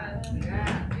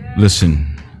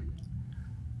 Listen,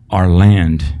 our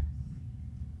land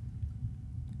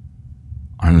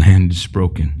is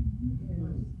broken.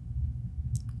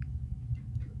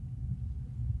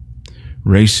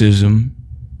 Racism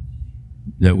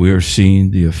that we are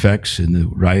seeing, the effects and the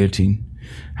rioting.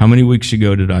 How many weeks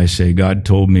ago did I say God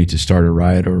told me to start a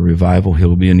riot or a revival?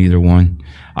 He'll be in either one.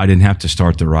 I didn't have to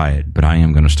start the riot, but I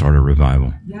am going to start a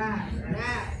revival.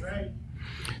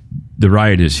 The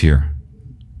riot is here.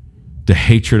 The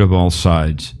hatred of all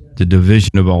sides, the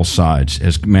division of all sides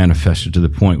has manifested to the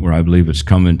point where I believe it's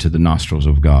come into the nostrils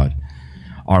of God.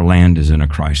 Our land is in a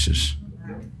crisis.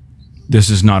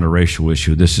 This is not a racial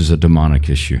issue. This is a demonic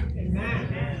issue.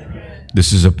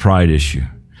 This is a pride issue.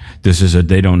 This is a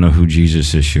they don't know who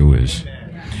Jesus issue is.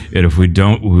 And if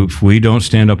we don't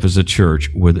stand up as a church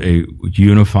with a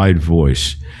unified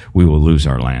voice, we will lose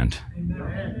our land.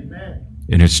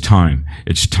 And it's time.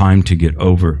 It's time to get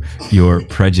over your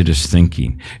prejudiced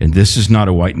thinking. And this is not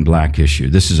a white and black issue.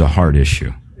 This is a heart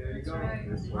issue.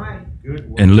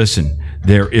 And listen,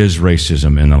 there is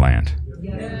racism in the land.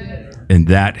 And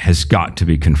that has got to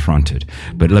be confronted.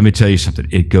 But let me tell you something.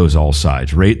 It goes all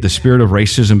sides. The spirit of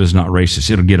racism is not racist.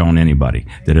 It'll get on anybody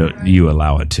that you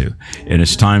allow it to. And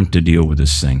it's time to deal with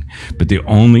this thing. But the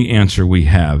only answer we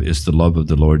have is the love of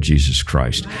the Lord Jesus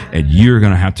Christ. And you're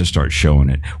going to have to start showing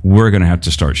it. We're going to have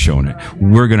to start showing it.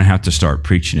 We're going to have to start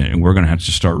preaching it. And we're going to have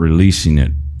to start releasing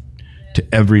it to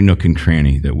every nook and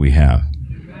cranny that we have.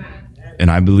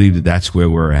 And I believe that that's where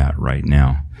we're at right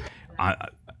now.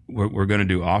 We're going to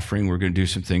do offering. We're going to do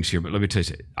some things here. But let me tell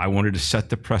you, I wanted to set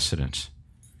the precedence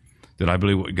that I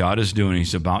believe what God is doing,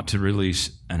 he's about to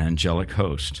release an angelic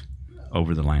host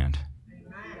over the land.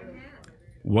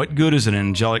 What good is an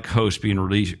angelic host being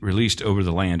released over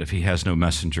the land if he has no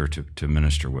messenger to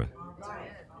minister with?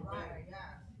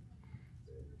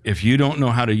 If you don't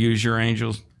know how to use your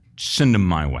angels, send them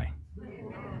my way.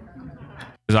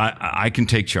 Because I can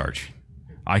take charge.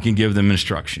 I can give them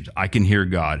instructions. I can hear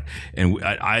God. And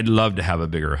I'd love to have a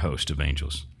bigger host of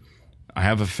angels. I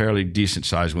have a fairly decent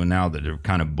sized one now that they're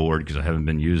kind of bored because I haven't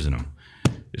been using them.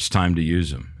 It's time to use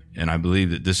them. And I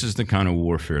believe that this is the kind of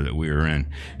warfare that we are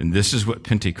in. And this is what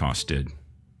Pentecost did.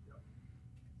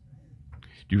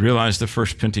 Do you realize the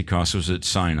first Pentecost was at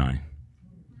Sinai?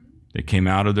 They came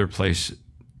out of their place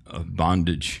of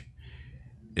bondage.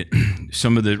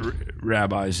 Some of the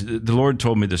rabbis, the Lord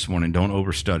told me this morning, don't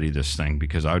overstudy this thing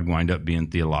because I would wind up being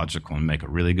theological and make a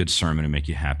really good sermon and make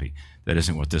you happy. That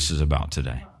isn't what this is about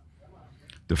today.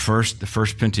 The first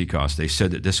Pentecost, they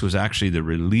said that this was actually the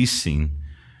releasing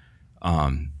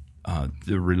of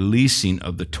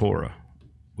the Torah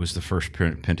was the first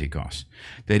Pentecost.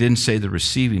 They didn't say the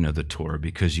receiving of the Torah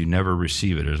because you never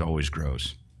receive it, it always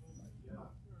grows.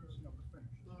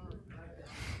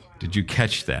 Did you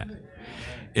catch that?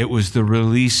 It was the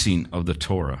releasing of the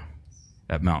Torah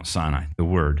at Mount Sinai, the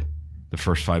Word, the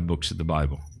first 5 books of the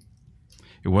Bible.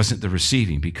 It wasn't the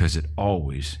receiving because it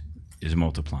always is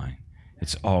multiplying.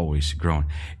 It's always growing.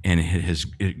 And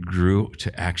it grew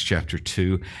to Acts chapter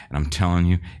 2, and I'm telling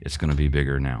you, it's going to be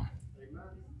bigger now.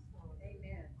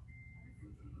 Amen.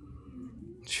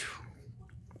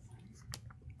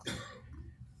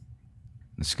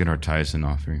 Let's get our tithes and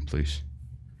offering, please.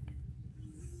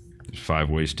 There's 5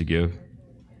 ways to give.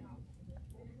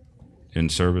 In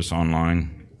service,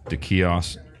 online, the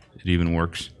kiosk, it even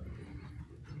works.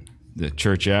 The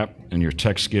church app and your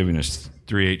text giving is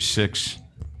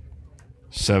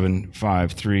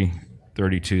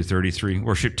 386-753-3233.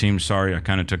 Worship team, sorry, I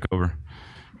kind of took over.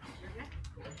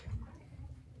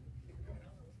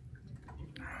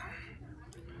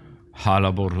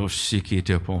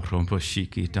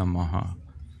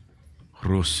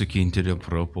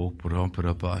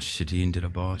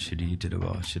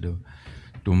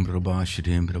 Dumbraba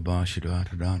shidimbraba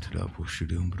shidadadada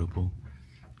pushidumbrabo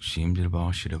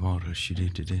shimdiraba shidabara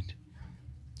shididid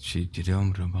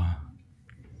shididumbraba.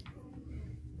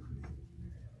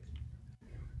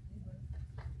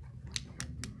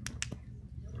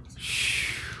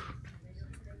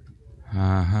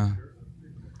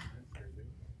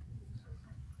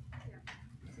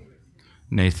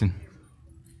 Nathan,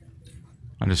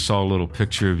 I just saw a little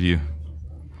picture of you.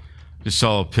 Just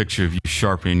saw a picture of you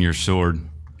sharpening your sword.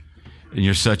 And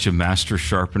you're such a master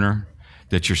sharpener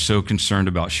that you're so concerned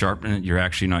about sharpening it, you're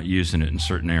actually not using it in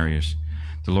certain areas.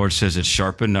 The Lord says it's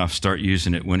sharp enough. Start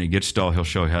using it. When it gets dull, he'll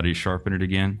show you how to sharpen it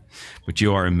again. But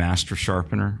you are a master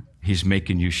sharpener. He's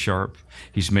making you sharp.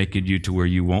 He's making you to where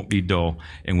you won't be dull.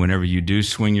 And whenever you do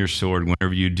swing your sword,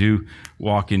 whenever you do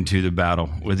walk into the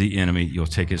battle with the enemy, you'll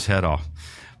take his head off.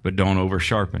 But don't over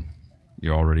sharpen.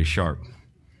 You're already sharp.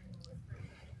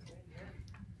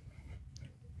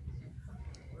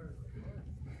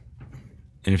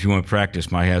 And if you want to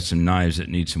practice, I have some knives that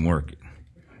need some work.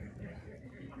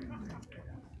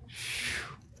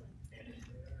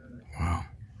 Wow.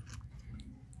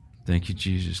 Thank you,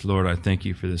 Jesus. Lord, I thank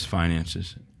you for this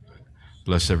finances.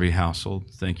 Bless every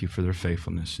household. Thank you for their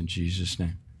faithfulness. In Jesus'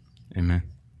 name, amen.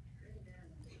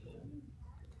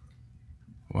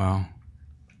 Wow.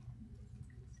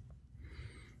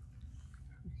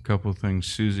 A couple of things.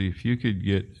 Susie, if you could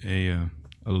get a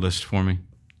list for me.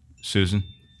 Susan,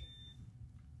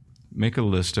 make a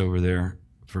list over there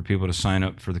for people to sign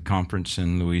up for the conference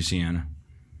in Louisiana.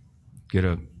 Get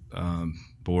a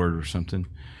board or something.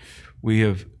 We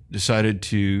have decided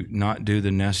to not do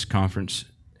the Nest conference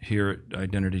here at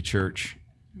Identity Church,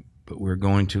 but we're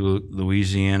going to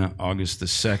Louisiana August the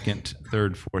 2nd,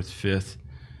 3rd, 4th,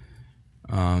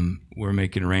 5th. We're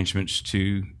making arrangements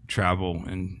to travel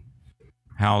and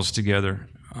house together.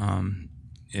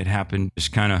 It happened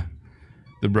just kind of,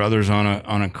 the brothers on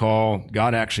a call.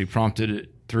 God actually prompted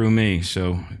it through me,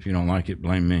 so if you don't like it,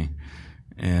 blame me.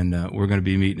 And we're going to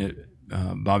be meeting at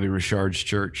Bobby Richard's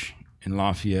church in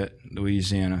Lafayette,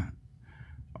 Louisiana,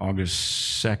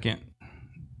 August 2nd,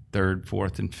 3rd,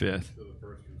 4th, and 5th.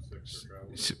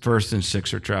 So the first and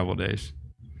 6th are travel days.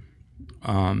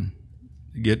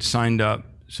 Get signed up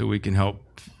so we can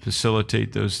help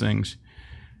facilitate those things.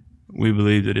 We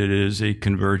believe that it is a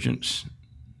convergence.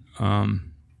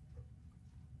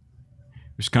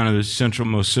 It's kind of the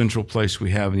most central place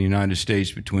we have in the United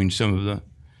States between some of the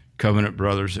covenant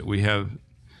brothers that we have,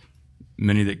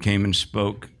 many that came and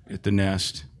spoke at the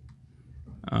Nest.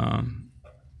 I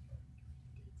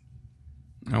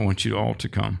want you all to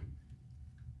come,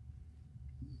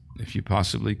 if you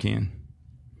possibly can.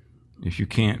 If you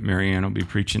can't, Marianne will be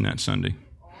preaching that Sunday.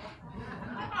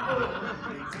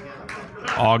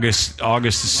 August the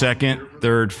 2nd,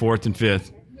 3rd, 4th, and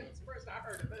 5th.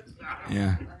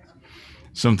 Yeah.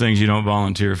 Some things you don't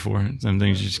volunteer for. Some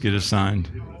things you just get assigned.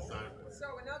 So,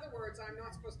 in other words, I'm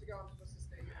not supposed to go. I'm supposed to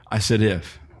stay here. I said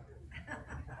if.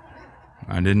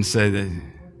 I didn't say that.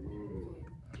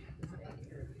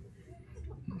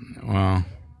 Well,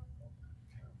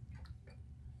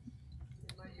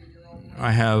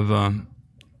 I have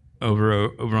over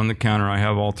on the counter, I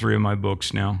have all 3 of my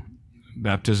books now.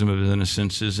 Baptism of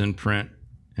Innocence is in print,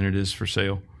 and it is for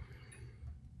sale.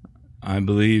 I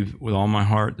believe with all my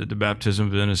heart that the baptism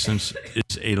of innocence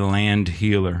is a land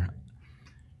healer.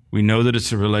 We know that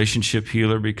it's a relationship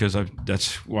healer because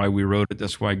that's why we wrote it.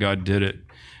 That's why God did it.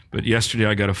 But yesterday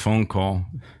I got a phone call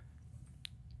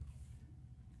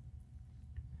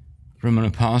from an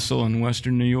apostle in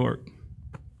Western New York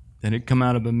that had come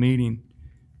out of a meeting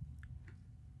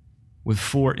with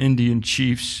 4 Indian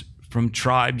chiefs from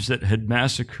tribes that had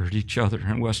massacred each other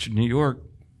in Western New York.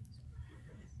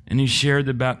 And he shared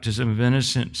the baptism of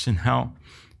innocence and how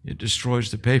it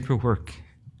destroys the paperwork.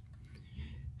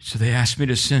 So they asked me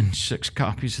to send 6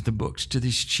 copies of the books to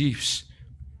these chiefs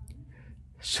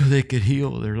so they could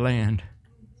heal their land.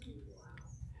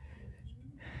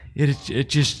 It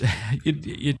just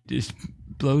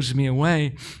blows me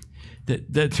away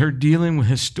that they're dealing with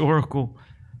historical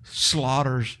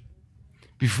slaughters.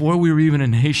 Before we were even a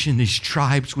nation, these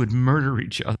tribes would murder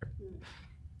each other.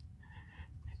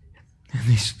 And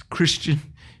these Christian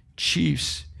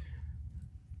chiefs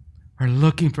are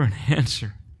looking for an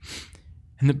answer.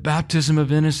 And the baptism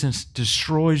of innocence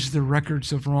destroys the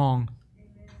records of wrong.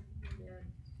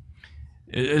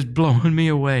 It's blowing me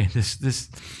away. This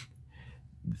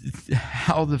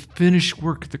how the finished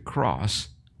work of the cross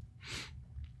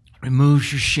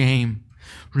removes your shame,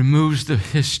 removes the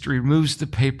history, removes the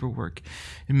paperwork.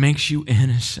 It makes you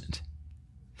innocent.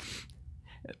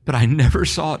 But I never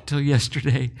saw it till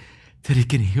yesterday that he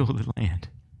can heal the land.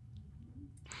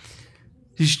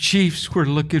 These chiefs were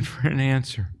looking for an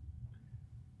answer.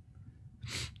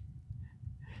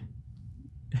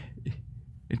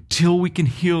 Until we can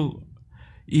heal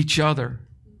each other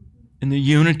in the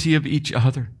unity of each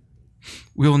other,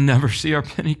 we'll never see our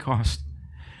Pentecost.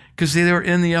 Because they were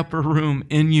in the upper room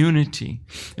in unity.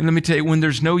 And let me tell you, when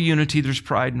there's no unity, there's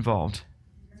pride involved.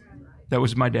 That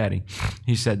was my daddy.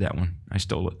 He said that one. I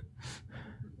stole it.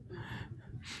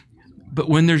 But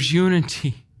when there's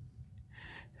unity,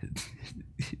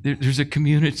 there's a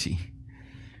community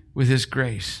with His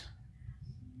grace.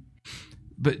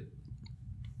 But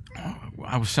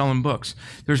I was selling books.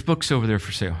 There's books over there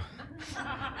for sale.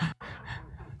 How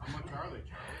much are they,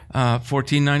 Charlie?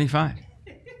 $14.95.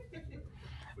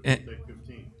 Take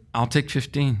 15. I'll take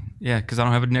 15. Yeah, because I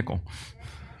don't have a nickel.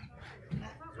 Is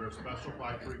there a special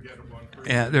buy three, get one free?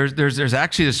 Yeah, there's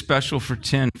actually a special for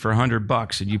 10 for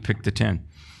 $100, and you pick the 10.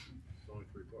 It's only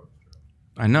 $3, Charlie.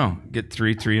 I know. Get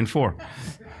 3, 3, and 4.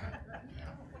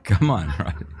 Come on,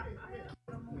 right?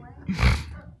 He is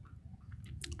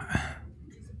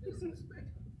a businessman.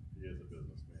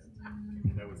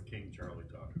 That was King Charlie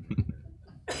talking.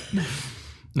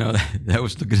 No, that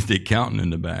was looking at the accountant in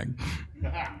the back.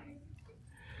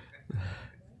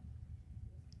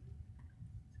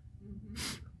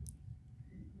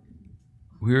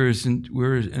 We're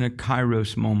in a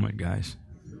Kairos moment, guys.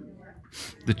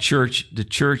 The church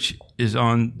is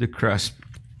on the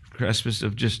precipice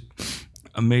of just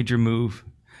a major move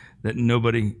that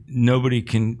nobody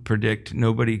can predict,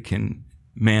 nobody can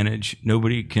manage,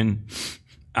 nobody can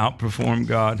outperform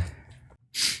God.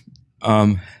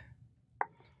 I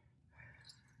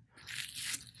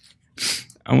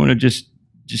want to just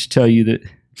tell you that.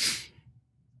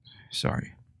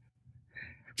 Sorry.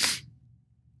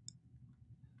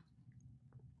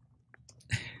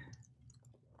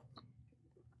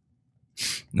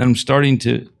 And I'm starting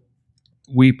to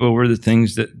weep over the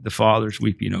things that the Father's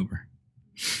weeping over.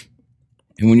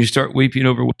 And when you start weeping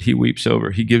over what He weeps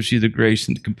over, He gives you the grace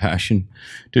and the compassion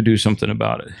to do something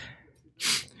about it.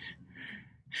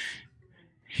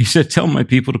 He said, tell my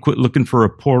people to quit looking for a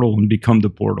portal and become the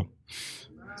portal.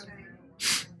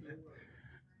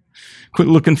 Quit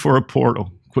looking for a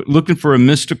portal. Quit looking for a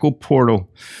mystical portal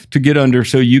to get under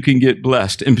so you can get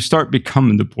blessed, and start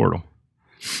becoming the portal.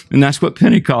 And that's what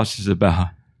Pentecost is about.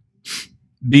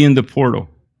 Being the portal.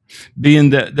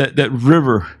 Being that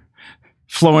river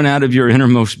flowing out of your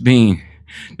innermost being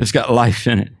that's got life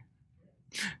in it.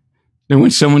 And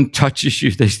when someone touches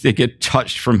you, they get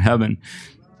touched from heaven.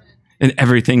 And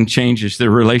everything changes. Their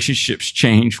relationships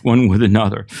change one with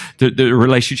another. The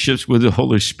relationships with the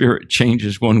Holy Spirit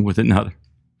changes one with another.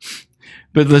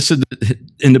 But listen,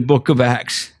 in the book of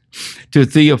Acts, to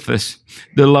Theophilus,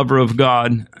 the lover of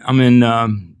God, I'm in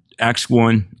Acts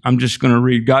 1. I'm just going to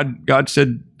read. God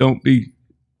said, don't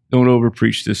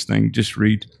overpreach this thing. Just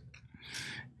read.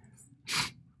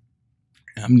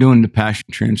 I'm doing the Passion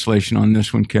Translation on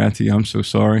this one, Kathy. I'm so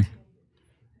sorry.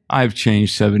 I've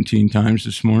changed 17 times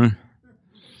this morning.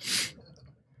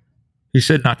 He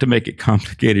said not to make it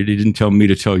complicated. He didn't tell me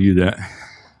to tell you that.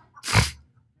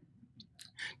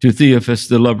 To Theophilus,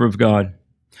 the lover of God,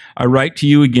 I write to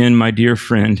you again, my dear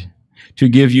friend, to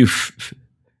give you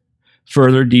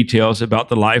further details about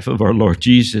the life of our Lord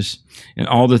Jesus and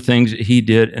all the things that He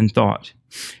did and thought.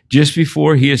 Just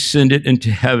before He ascended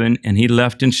into heaven and He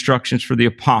left instructions for the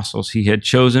apostles He had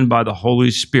chosen by the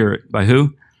Holy Spirit. By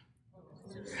who?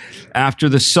 After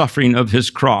the suffering of His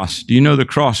cross. Do you know the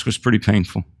cross was pretty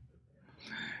painful?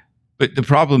 But the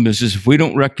problem is if we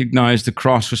don't recognize the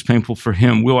cross was painful for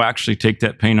Him, we'll actually take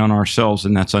that pain on ourselves,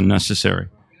 and that's unnecessary.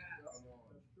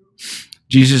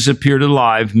 Jesus appeared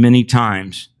alive many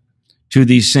times to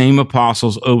these same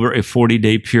apostles over a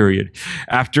 40-day period.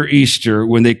 After Easter,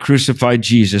 when they crucified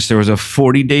Jesus, there was a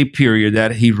 40-day period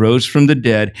that He rose from the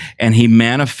dead, and He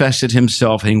manifested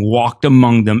Himself, and He walked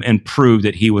among them and proved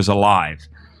that He was alive.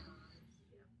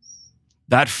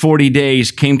 That 40 days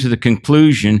came to the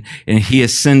conclusion, and He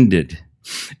ascended.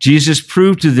 Jesus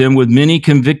proved to them with many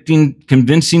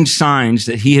convincing signs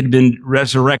that He had been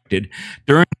resurrected.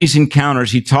 During these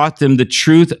encounters, He taught them the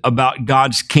truth about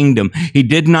God's kingdom. He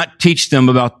did not teach them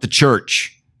about the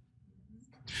church.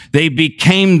 They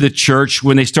became the church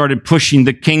when they started pushing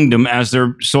the kingdom as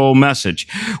their sole message.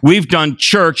 We've done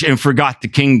church and forgot the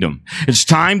kingdom. It's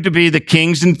time to be the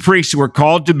kings and priests who are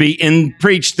called to be and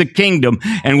preach the kingdom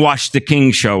and watch the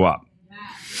king show up.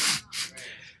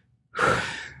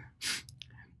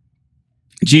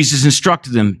 Jesus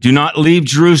instructed them, do not leave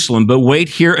Jerusalem, but wait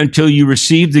here until you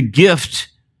receive the gift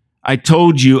I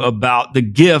told you about, the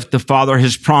gift the Father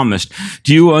has promised.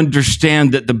 Do you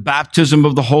understand that the baptism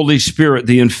of the Holy Spirit,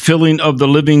 the infilling of the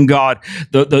living God,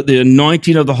 the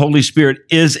anointing of the Holy Spirit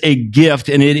is a gift,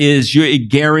 and it is a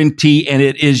guarantee, and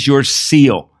it is your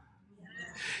seal.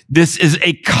 This is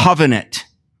a covenant.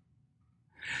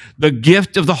 The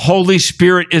gift of the Holy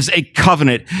Spirit is a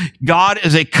covenant. God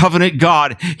is a covenant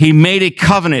God. He made a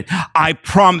covenant.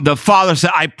 The Father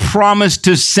said, I promise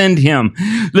to send Him.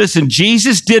 Listen,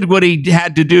 Jesus did what He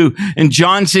had to do. In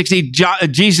John 16,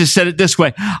 Jesus said it this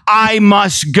way, I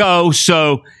must go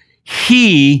so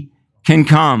He can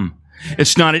come.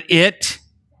 It's not an it.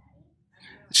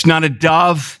 It's not a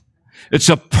dove. It's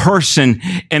a person,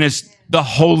 and it's the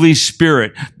Holy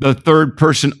Spirit, the third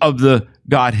person of the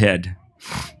Godhead.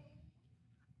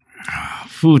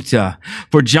 Futa.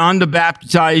 For John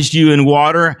baptized you in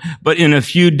water, but in a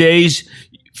few days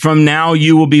from now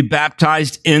you will be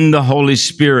baptized in the Holy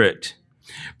Spirit.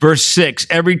 Verse 6,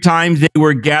 every time they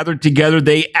were gathered together,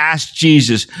 they asked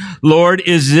Jesus, Lord,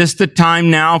 is this the time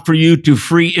now for you to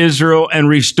free Israel and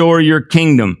restore your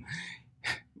kingdom?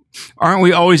 Aren't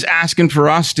we always asking for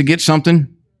us to get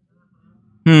something?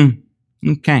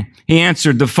 Okay. He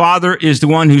answered, the Father is the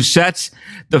one who sets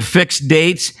the fixed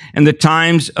dates and the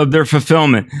times of their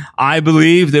fulfillment. I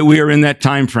believe that we are in that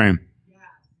time frame.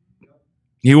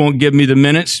 He won't give me the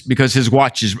minutes because his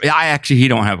watch is, he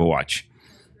don't have a watch.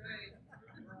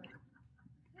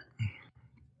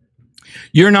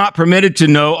 You're not permitted to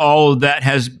know all that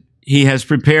he has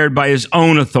prepared by his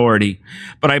own authority.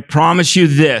 But I promise you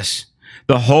this,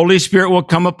 the Holy Spirit will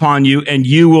come upon you and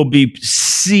you will be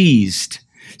seized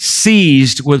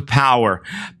with power.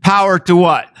 Power to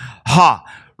what?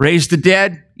 Raise the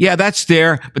dead? Yeah, that's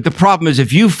there. But the problem is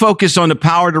if you focus on the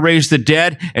power to raise the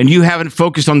dead and you haven't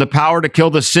focused on the power to kill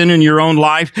the sin in your own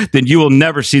life, then you will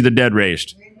never see the dead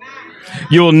raised.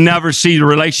 You will never see the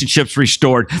relationships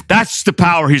restored. That's the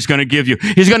power he's going to give you.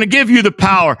 He's going to give you the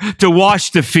power to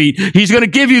wash the feet. He's going to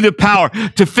give you the power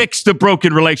to fix the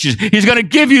broken relationships. He's going to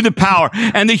give you the power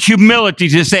and the humility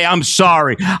to say, I'm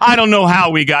sorry. I don't know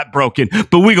how we got broken,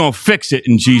 but we're going to fix it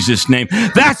in Jesus' name.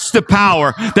 That's the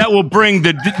power that will bring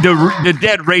the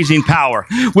dead raising power.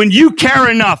 When you care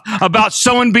enough about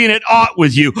someone being at odds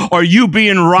with you or you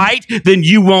being right, then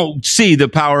you won't see the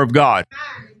power of God.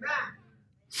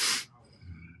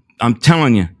 I'm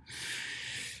telling you.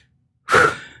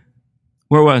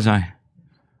 Where was I?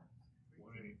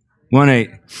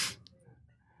 1:8.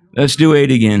 Let's do 8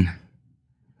 again.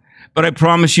 But I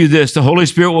promise you this, the Holy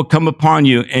Spirit will come upon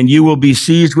you and you will be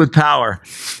seized with power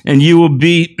and you will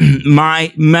be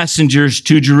my messengers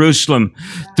to Jerusalem,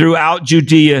 throughout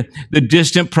Judea, the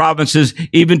distant provinces,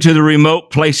 even to the remote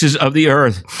places of the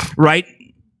earth. Right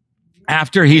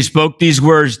after he spoke these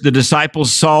words, the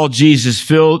disciples saw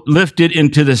Jesus lifted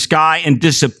into the sky and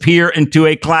disappear into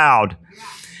a cloud.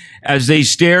 As they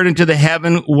stared into the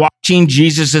heaven, watching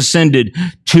Jesus ascended,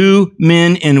 2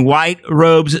 men in white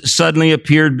robes suddenly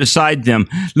appeared beside them.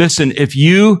 Listen, if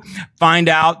you find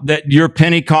out that your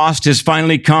Pentecost has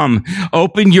finally come,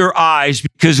 open your eyes,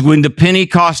 because when the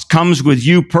Pentecost comes with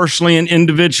you personally and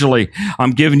individually,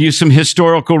 I'm giving you some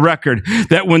historical record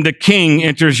that when the King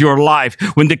enters your life,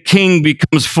 when the King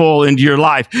becomes full into your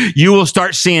life, you will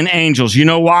start seeing angels. You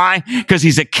know why? Because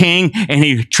he's a king and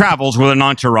he travels with an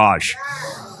entourage.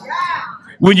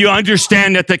 When you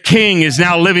understand that the King is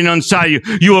now living inside you,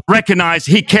 you will recognize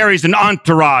he carries an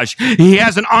entourage. He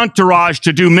has an entourage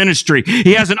to do ministry.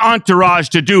 He has an entourage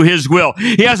to do his will.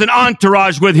 He has an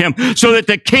entourage with him so that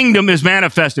the kingdom is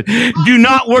manifested. Do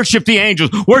not worship the angels.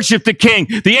 Worship the King.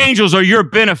 The angels are your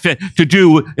benefit to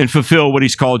do and fulfill what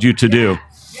he's called you to do.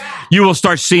 You will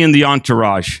start seeing the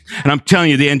entourage. And I'm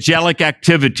telling you, the angelic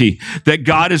activity that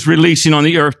God is releasing on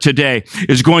the earth today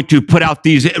is going to put out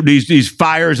these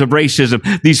fires of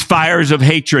racism, these fires of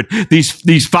hatred,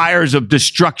 these fires of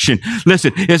destruction.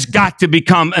 Listen, it's got to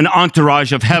become an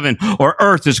entourage of heaven or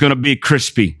earth is going to be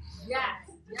crispy.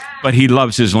 But he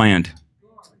loves his land.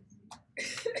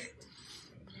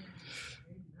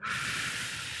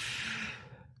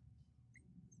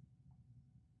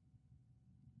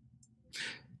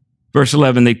 Verse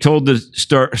 11, they told the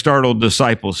startled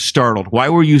disciples, startled. Why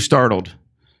were you startled?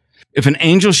 If an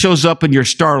angel shows up and you're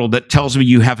startled, that tells me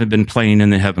you haven't been playing in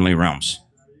the heavenly realms.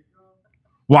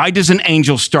 Why does an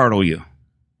angel startle you?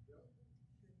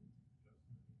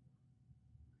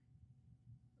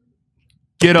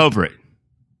 Get over it.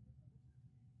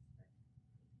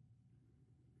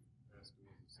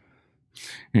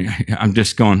 I'm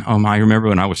just going, I remember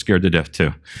when I was scared to death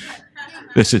too.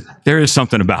 Listen, there is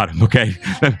something about him, okay?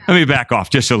 Let me back off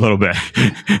just a little bit.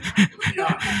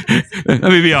 Let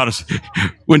me be honest.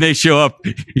 When they show up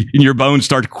and your bones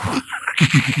start,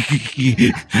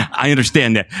 I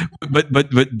understand that. But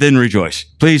then rejoice.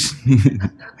 Please.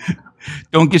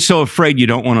 Don't get so afraid you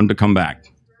don't want them to come back.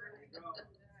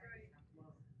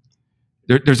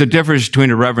 There's a difference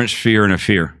between a reverence fear and a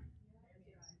fear.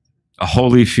 A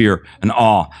holy fear, an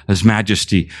awe, his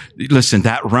majesty. Listen,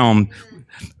 that realm...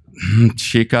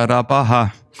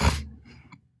 Shikarabaha.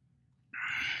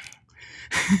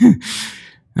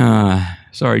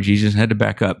 Sorry, Jesus, I had to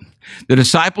back up. The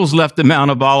disciples left the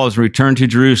Mount of Olives and returned to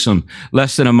Jerusalem,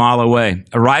 less than a mile away.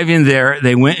 Arriving there,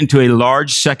 they went into a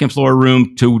large second-floor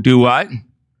room to do what?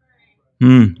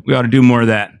 We ought to do more of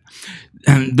that.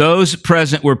 And those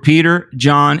present were Peter,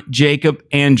 John, Jacob,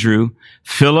 Andrew,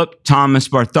 Philip, Thomas,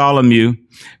 Bartholomew,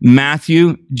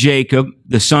 Matthew, Jacob,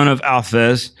 the son of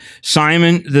Alphaeus,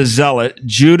 Simon the Zealot,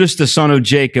 Judas, the son of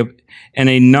Jacob, and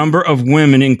a number of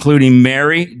women, including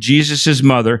Mary, Jesus'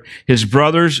 mother. His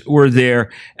brothers were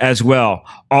there as well.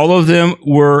 All of them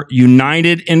were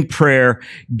united in prayer,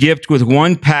 gift with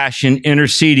one passion,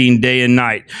 interceding day and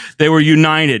night. They were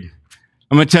united.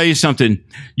 I'm going to tell you something.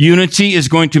 Unity is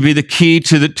going to be the key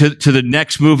to the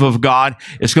next move of God.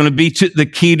 It's going to be the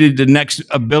key to the next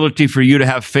ability for you to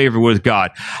have favor with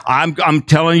God. I'm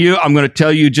telling you, I'm going to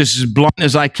tell you just as blunt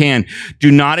as I can. Do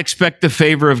not expect the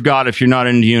favor of God if you're not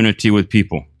in unity with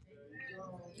people.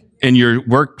 In your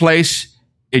workplace,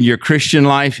 in your Christian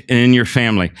life, and in your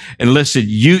family. And listen,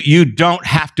 you don't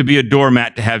have to be a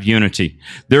doormat to have unity.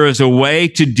 There is a way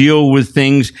to deal with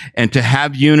things and to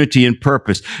have unity and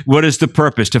purpose. What is the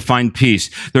purpose? To find peace.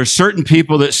 There are certain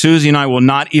people that Susie and I will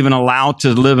not even allow to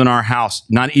live in our house,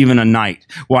 not even a night.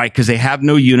 Why? Because they have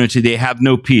no unity. They have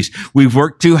no peace. We've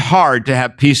worked too hard to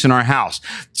have peace in our house.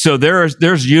 So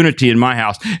there's unity in my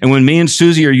house. And when me and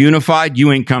Susie are unified, you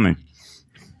ain't coming.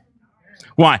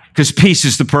 Why? Because peace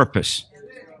is the purpose.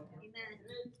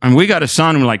 And we got a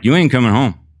son, and we're like, you ain't coming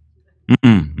home.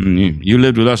 You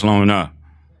lived with us long enough.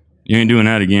 You ain't doing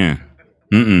that again.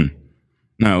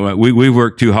 No, we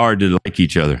work too hard to like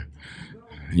each other.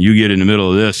 You get in the middle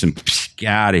of this and get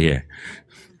out of here.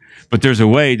 But there's a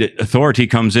way that authority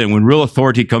comes in. When real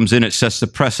authority comes in, it sets the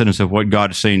precedence of what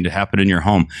God is saying to happen in your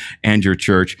home and your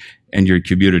church and your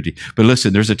community. But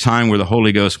listen, there's a time where the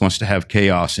Holy Ghost wants to have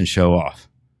chaos and show off.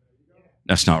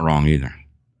 That's not wrong either.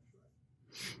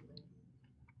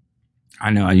 I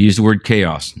know, I use the word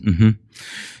chaos.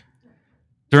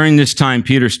 During this time,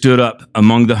 Peter stood up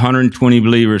among the 120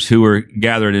 believers who were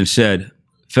gathered and said,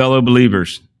 fellow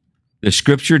believers, the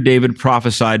scripture David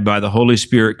prophesied by the Holy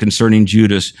Spirit concerning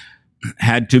Judas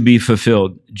had to be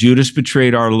fulfilled. Judas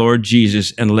betrayed our Lord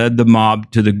Jesus and led the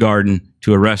mob to the garden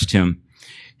to arrest him.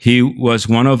 He was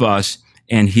one of us,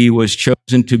 and he was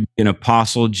chosen to be an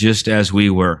apostle just as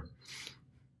we were.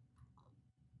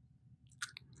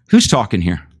 Who's talking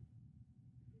here?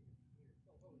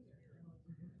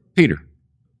 Peter.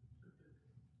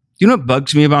 You know what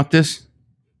bugs me about this?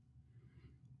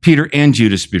 Peter and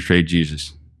Judas betrayed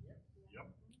Jesus.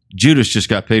 Judas just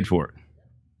got paid for it.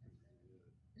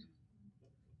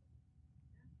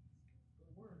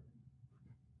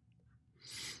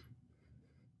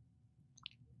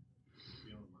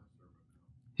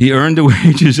 He earned the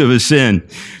wages of his sin,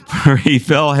 for he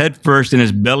fell headfirst and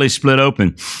his belly split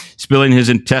open, spilling his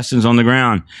intestines on the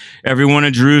ground. Everyone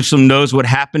in Jerusalem knows what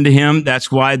happened to him.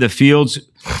 That's why the fields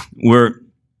where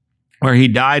he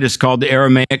died is called the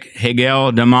Aramaic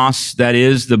Hegel Damas, that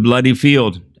is, the bloody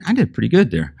field. I did pretty good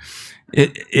there.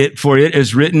 For it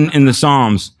is written in the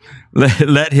Psalms,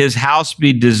 let his house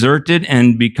be deserted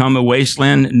and become a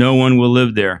wasteland. No one will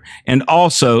live there. And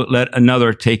also let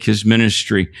another take his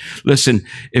ministry. Listen,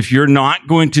 if you're not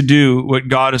going to do what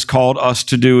God has called us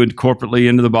to do corporately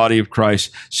into the body of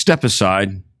Christ, step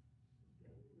aside,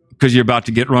 because you're about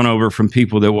to get run over from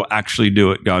people that will actually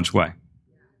do it God's way.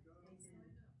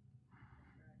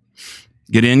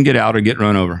 Get in, get out, or get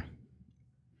run over.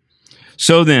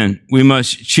 So then, we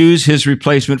must choose his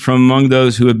replacement from among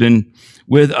those who have been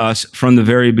with us from the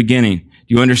very beginning.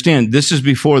 Do you understand? This is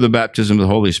before the baptism of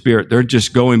the Holy Spirit. They're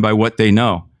just going by what they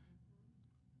know.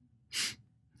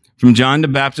 From John the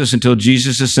Baptist until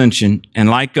Jesus' ascension, and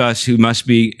like us, who must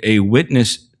be a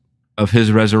witness of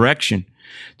his resurrection.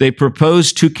 They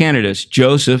proposed two candidates,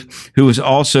 Joseph, who was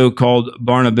also called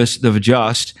Barnabas the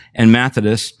Just, and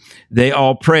Matthias. They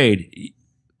all prayed,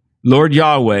 Lord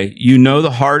Yahweh, you know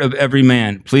the heart of every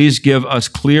man. Please give us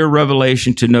clear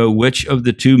revelation to know which of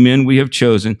the two men we have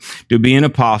chosen to be an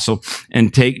apostle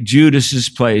and take Judas's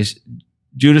place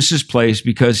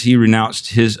because he renounced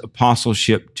his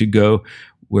apostleship to go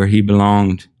where he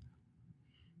belonged.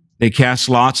 They cast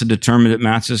lots and determined that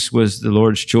Matthias was the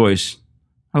Lord's choice.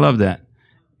 I love that.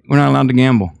 We're not allowed to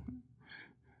gamble.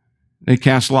 They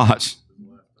cast lots.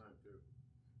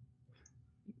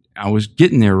 I was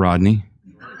getting there, Rodney.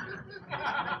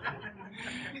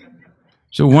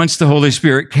 So once the Holy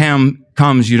Spirit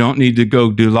comes, you don't need to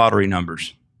go do lottery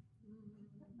numbers.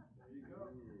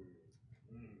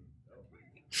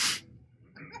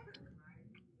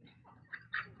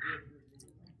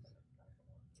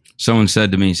 Someone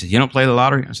said to me, he said, you don't play the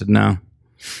lottery? I said, no.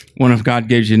 What if God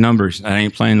gives you numbers? I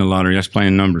ain't playing the lottery, that's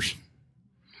playing numbers.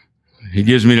 He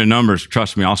gives me the numbers,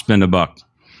 trust me, I'll spend $1.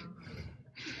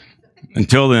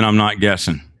 Until then, I'm not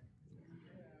guessing.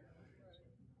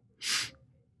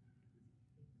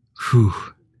 Whew.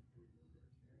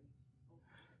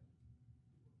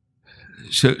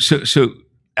 So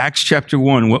Acts chapter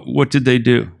 1, what did they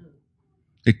do?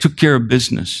 They took care of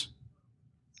business.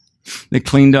 They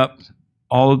cleaned up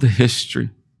all of the history.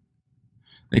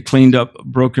 They cleaned up a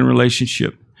broken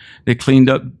relationship. They cleaned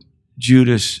up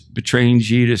Judas betraying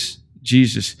Jesus.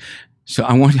 So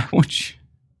I want you.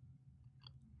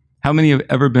 How many have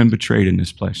ever been betrayed in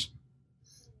this place?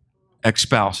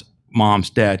 Ex-spouse, moms,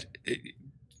 dads,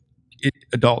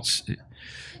 adults.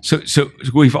 So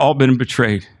we've all been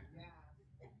betrayed.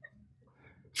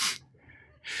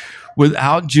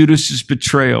 Without Judas's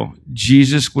betrayal,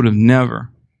 Jesus would have never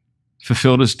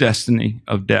fulfilled his destiny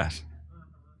of death.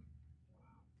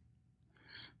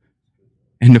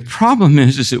 And the problem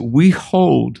is that we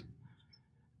hold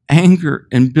anger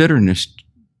and bitterness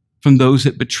from those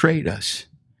that betrayed us,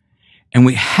 and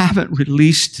we haven't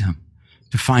released them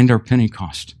to find our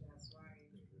Pentecost.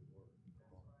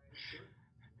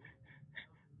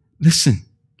 Listen,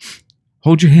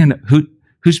 hold your hand up.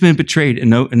 Who's been betrayed and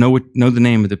know the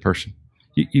name of the person?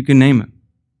 You can name it.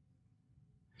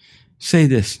 Say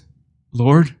this,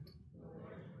 Lord,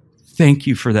 thank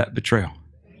you for that betrayal.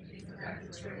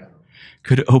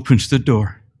 Because it opens the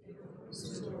door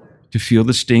to feel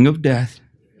the sting of death,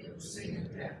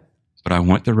 but I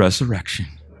want the resurrection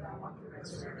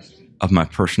of my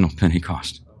personal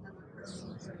Pentecost.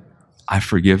 I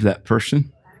forgive that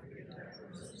person.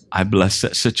 I bless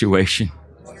that situation.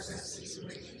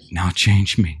 Now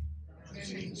change me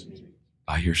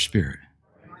by your Spirit.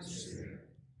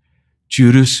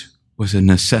 Judas was a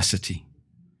necessity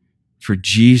for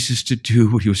Jesus to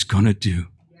do what he was going to do,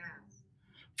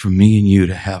 for me and you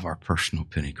to have our personal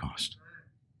Pentecost.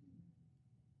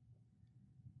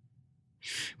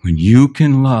 When you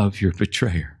can love your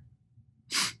betrayer,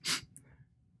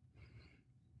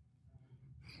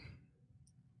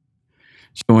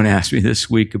 someone asked me this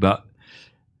week about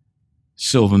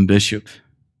Sylvan Bishop,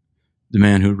 the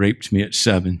man who raped me at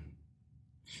 7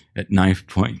 at knife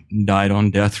point and died on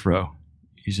death row.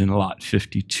 He's in lot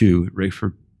 52 at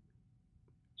Rayford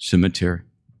Cemetery.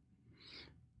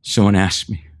 Someone asked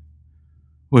me,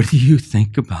 what do you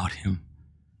think about him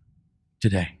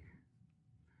today?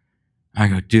 I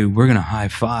go, dude, we're going to high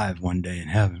five one day in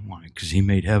heaven. Why? Because he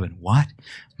made heaven. What?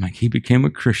 I'm like, he became a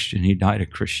Christian. He died a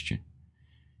Christian.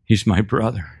 He's my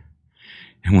brother.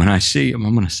 And when I see him,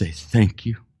 I'm going to say, thank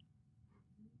you.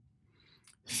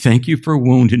 Thank you for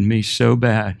wounding me so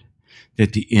bad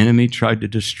that the enemy tried to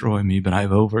destroy me, but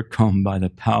I've overcome by the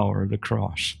power of the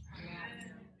cross.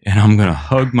 And I'm going to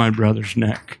hug my brother's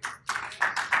neck.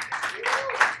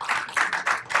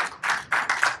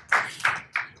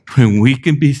 When we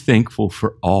can be thankful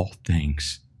for all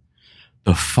things,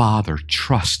 the Father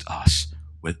trusts us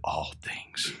with all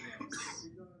things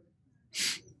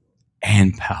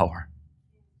and power.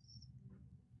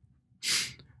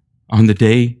 On the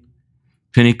day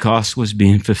Pentecost was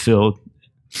being fulfilled,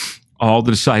 all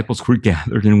the disciples were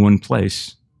gathered in one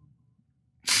place.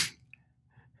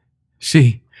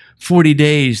 See, 40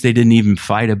 days they didn't even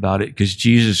fight about it because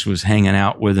Jesus was hanging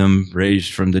out with them,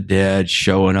 raised from the dead,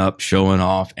 showing up, showing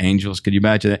off, angels. Could you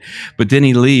imagine that? But then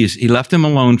he leaves. He left them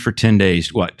alone for 10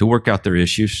 days. What? To work out their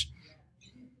issues?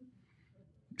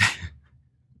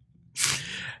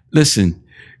 Listen,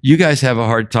 you guys have a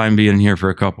hard time being here for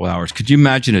a couple hours. Could you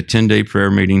imagine a 10-day prayer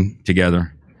meeting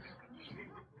together?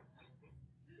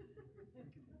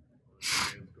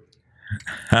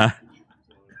 Huh?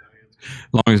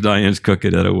 As long as Diane's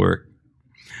cooking, that'll work.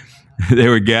 They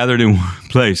were gathered in one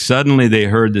place. Suddenly they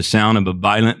heard the sound of a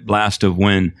violent blast of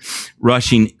wind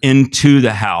rushing into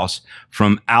the house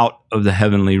from out of the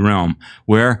heavenly realm.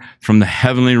 Where? From the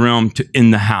heavenly realm to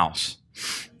in the house.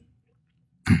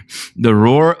 The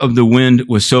roar of the wind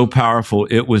was so powerful,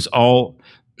 it was all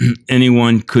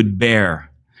anyone could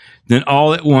bear. Then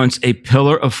all at once a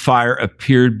pillar of fire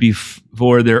appeared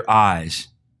before their eyes.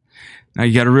 Now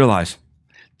you got to realize,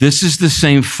 this is the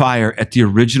same fire at the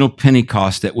original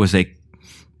Pentecost that was a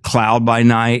cloud by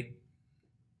night.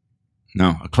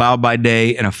 No, a cloud by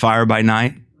day and a fire by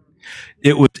night.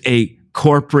 It was a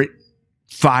corporate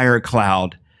fire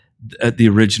cloud at the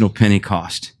original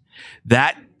Pentecost.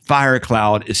 That fire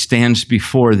cloud stands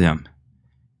before them.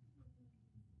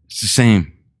 It's the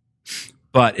same.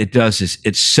 But it does this.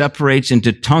 It separates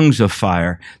into tongues of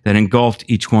fire that engulfed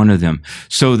each one of them.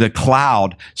 So the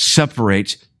cloud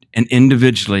separates and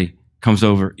individually comes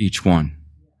over each one.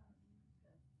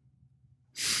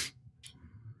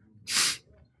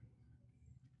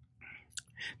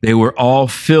 They were all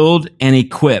filled and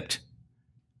equipped.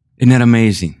 Isn't that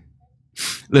amazing?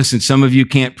 Listen, some of you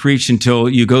can't preach until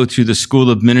you go through the school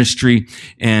of ministry,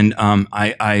 and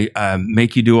I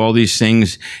make you do all these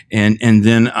things, and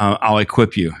then I'll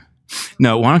equip you.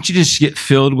 No, why don't you just get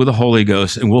filled with the Holy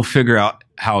Ghost and we'll figure out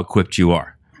how equipped you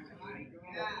are.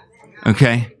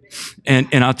 Okay? And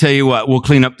I'll tell you what, we'll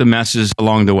clean up the messes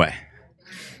along the way.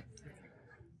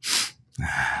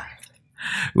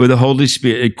 With the Holy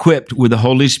Spirit, equipped with the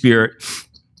Holy Spirit,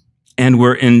 and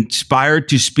we're inspired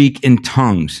to speak in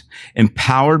tongues,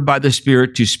 empowered by the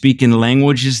Spirit to speak in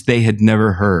languages they had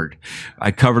never heard.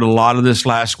 I covered a lot of this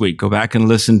last week. Go back and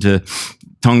listen to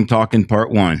Tongue Talking Part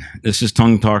 1. This is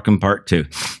Tongue Talking Part 2.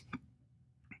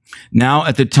 Now,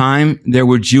 at the time, there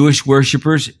were Jewish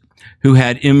worshipers who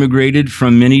had immigrated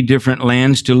from many different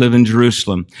lands to live in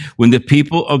Jerusalem. When the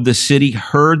people of the city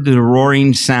heard the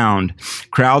roaring sound,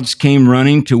 crowds came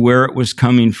running to where it was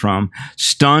coming from,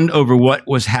 stunned over what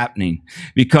was happening.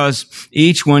 Because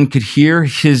each one could hear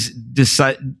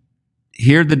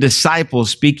the disciples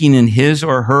speaking in his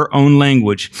or her own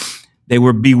language, they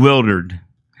were bewildered.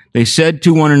 They said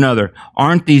to one another,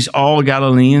 "Aren't these all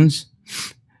Galileans?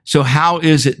 So how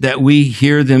is it that we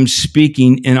hear them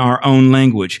speaking in our own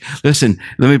language?" Listen,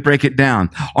 let me break it down.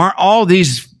 Aren't all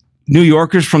these New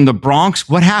Yorkers from the Bronx?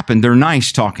 What happened? They're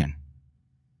nice talking.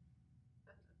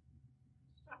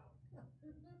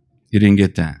 You didn't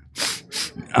get that.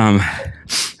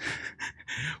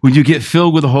 When you get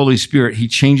filled with the Holy Spirit, He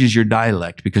changes your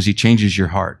dialect because He changes your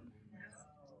heart.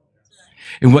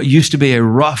 And what used to be a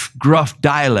rough, gruff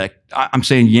dialect, I'm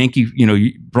saying Yankee,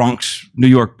 Bronx, New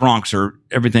York Bronx, or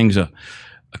everything's a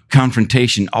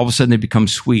confrontation. All of a sudden they become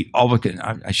sweet.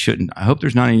 I shouldn't. I hope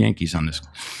there's not any Yankees on this.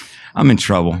 I'm in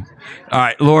trouble. All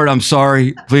right, Lord, I'm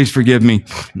sorry. Please forgive me.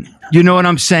 You know what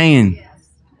I'm saying?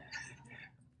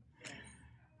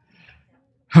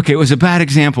 Okay, it was a bad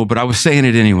example, but I was saying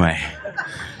it anyway.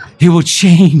 He will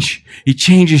change. He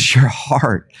changes your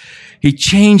heart. He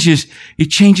changes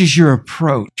your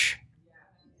approach.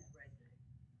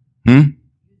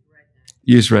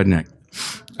 Use redneck.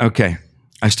 Okay.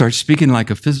 I start speaking like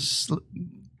I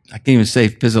can't even say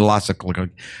physiological,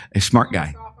 like a smart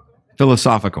guy.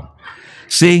 Philosophical.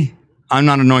 See, I'm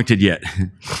not anointed yet.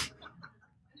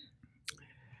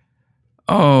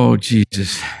 Oh,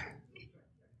 Jesus.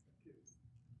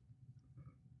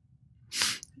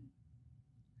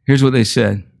 Here's what they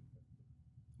said.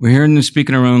 We're hearing them speak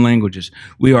in our own languages.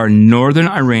 We are Northern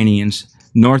Iranians,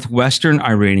 Northwestern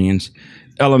Iranians,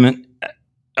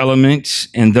 Elements,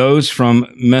 and those from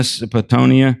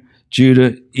Mesopotamia,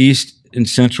 Judah, East and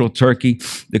Central Turkey,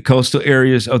 the coastal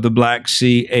areas of the Black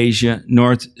Sea, Asia,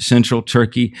 North Central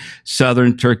Turkey,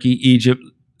 Southern Turkey, Egypt,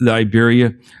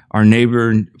 Liberia, our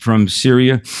neighbor from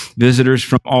Syria, visitors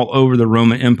from all over the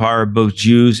Roman Empire, both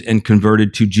Jews and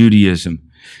converted to Judaism,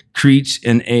 Cretes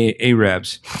and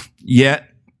Arabs. Yet,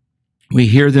 we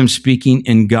hear them speaking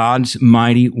in God's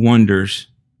mighty wonders,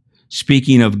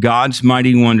 speaking of God's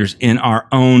mighty wonders in our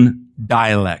own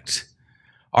dialect.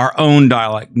 Our own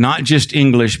dialect, not just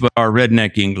English, but our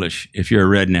redneck English, if you're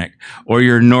a redneck, or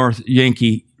your North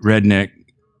Yankee redneck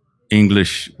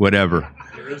English, whatever.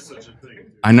 There is such a thing.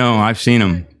 I know, I've seen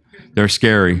them. They're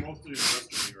scary.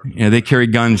 Yeah, they carry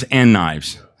guns and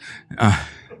knives.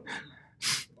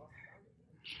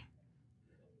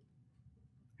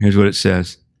 Here's what it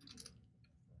says.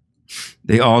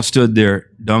 They all stood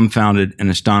there, dumbfounded and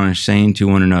astonished, saying to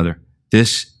one another,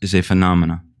 "This is a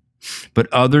phenomenon."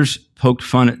 But others poked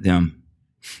fun at them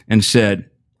and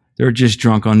said, "They're just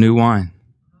drunk on new wine."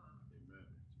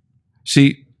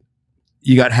 See,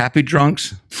 you got happy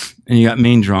drunks and you got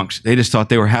mean drunks. They just thought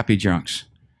they were happy drunks.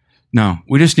 No,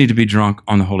 we just need to be drunk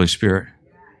on the Holy Spirit.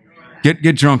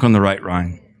 Get drunk on the right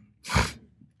wine.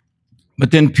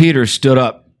 But then Peter stood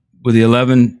up with the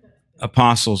 11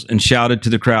 apostles and shouted to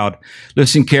the crowd,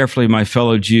 "Listen carefully, my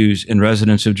fellow Jews and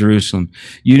residents of Jerusalem.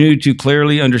 You need to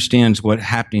clearly understand what's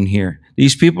happening here.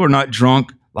 These people are not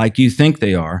drunk like you think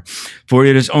they are, for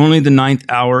it is only the 9th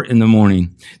hour in the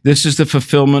morning. This is the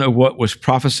fulfillment of what was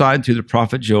prophesied through the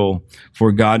prophet Joel.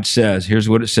 For God says," here's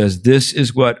what it says, "This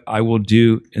is what I will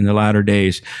do in the latter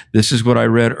days." This is what I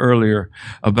read earlier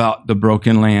about the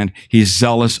broken land. He's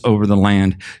zealous over the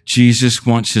land. Jesus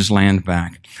wants his land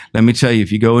back. Let me tell you,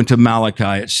 if you go into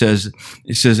Malachi, it says,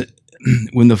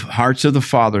 when the hearts of the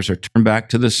fathers are turned back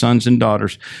to the sons and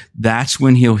daughters, that's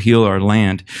when he'll heal our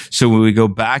land. So when we go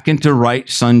back into right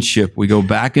sonship, we go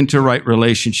back into right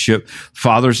relationship,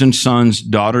 fathers and sons,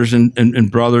 daughters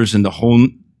and brothers, and the whole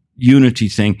unity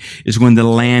thing is when the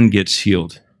land gets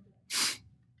healed.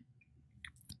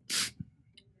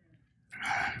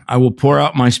 "I will pour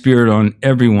out my spirit on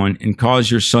everyone and cause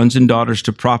your sons and daughters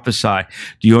to prophesy."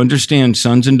 Do you understand?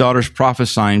 Sons and daughters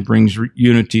prophesying brings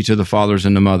unity to the fathers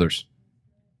and the mothers.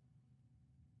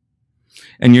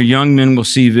 "And your young men will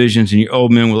see visions, and your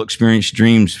old men will experience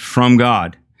dreams from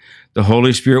God. The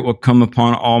Holy Spirit will come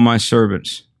upon all my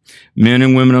servants, men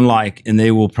and women alike, and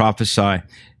they will prophesy.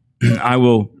 I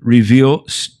will reveal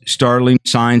startling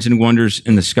signs and wonders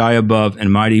in the sky above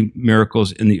and mighty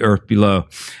miracles in the earth below.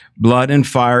 Blood and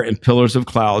fire and pillars of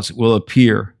clouds will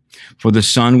appear, for the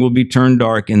sun will be turned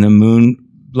dark and the moon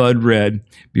blood red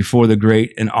before the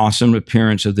great and awesome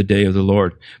appearance of the day of the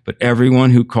Lord. But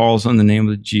everyone who calls on the name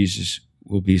of Jesus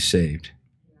will be saved.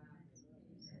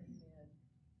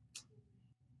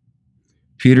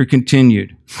 Peter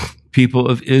continued, people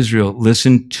of Israel,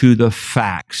 listen to the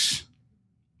facts.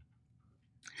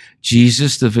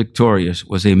 Jesus the victorious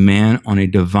was a man on a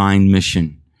divine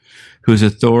mission, whose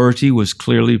authority was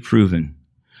clearly proven.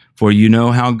 For you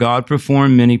know how God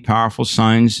performed many powerful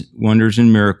signs, wonders,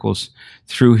 and miracles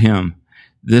through him.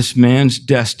 This man's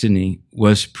destiny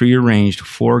was prearranged,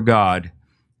 for God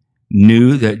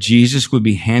knew that Jesus would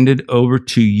be handed over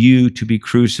to you to be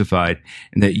crucified,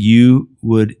 and that you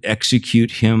would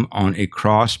execute him on a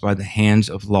cross by the hands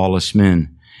of lawless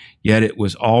men. Yet it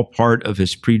was all part of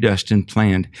his predestined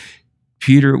plan.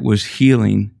 Peter was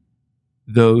healing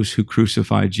those who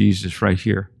crucified Jesus right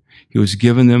here. He was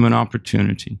giving them an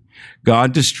opportunity.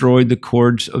 God destroyed the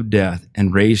cords of death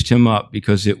and raised him up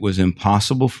because it was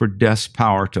impossible for death's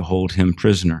power to hold him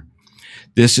prisoner.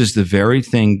 This is the very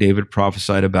thing David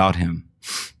prophesied about him.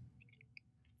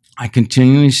 I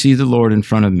continually see the Lord in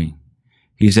front of me.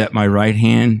 He's at my right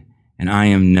hand, and I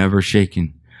am never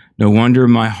shaken. No wonder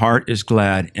my heart is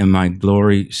glad and my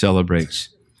glory celebrates.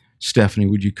 Stephanie,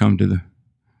 would you come to the...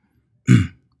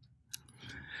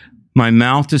 My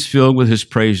mouth is filled with his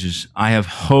praises. I have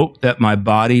hope that my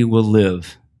body will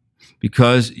live,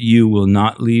 because you will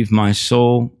not leave my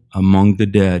soul among the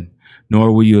dead,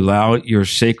 nor will you allow your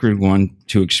sacred one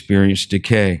to experience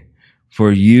decay.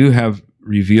 For you have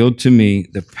revealed to me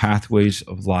the pathways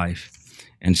of life,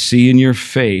 and seeing your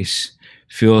face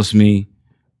fills me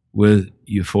with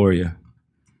euphoria.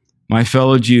 My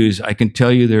fellow Jews, I can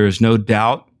tell you there is no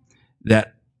doubt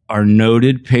that our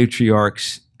noted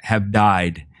patriarchs have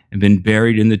died and been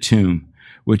buried in the tomb,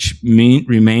 which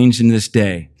remains in this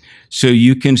day. So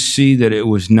you can see that it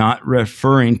was not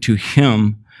referring to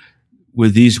him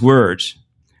with these words,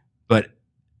 but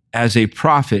as a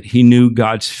prophet, he knew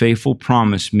God's faithful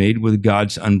promise made with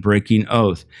God's unbreaking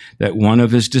oath that one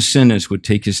of his descendants would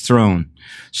take his throne.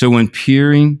 So when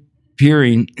peering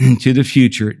into the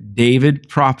future, David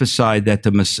prophesied that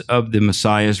of the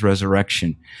Messiah's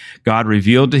resurrection. God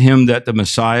revealed to him that the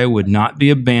Messiah would not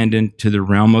be abandoned to the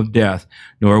realm of death,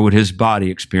 nor would his body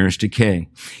experience decay.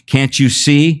 Can't you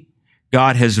see?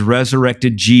 God has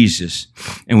resurrected Jesus,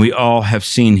 and we all have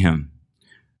seen him.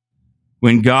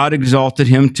 When God exalted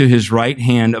him to his right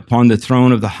hand upon the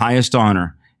throne of the highest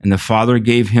honor, and the Father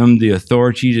gave him the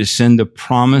authority to send the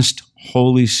promised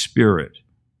Holy Spirit,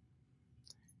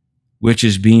 which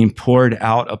is being poured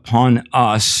out upon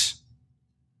us.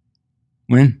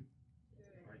 When?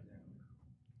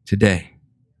 Today.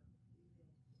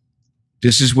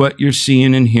 This is what you're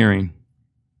seeing and hearing.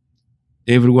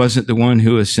 David wasn't the one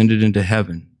who ascended into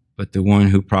heaven, but the one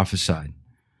who prophesied.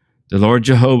 The Lord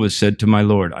Jehovah said to my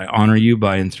Lord, I honor you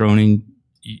by enthroning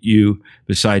you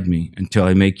beside me until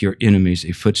I make your enemies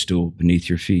a footstool beneath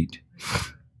your feet.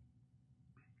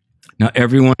 Now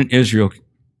everyone in Israel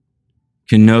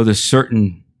can know for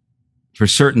certain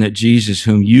that Jesus,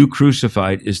 whom you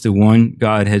crucified, is the one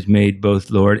God has made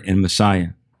both Lord and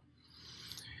Messiah.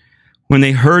 When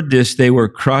they heard this, they were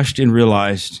crushed and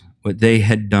realized what they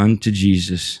had done to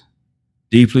Jesus.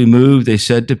 Deeply moved, they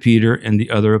said to Peter and the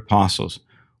other apostles,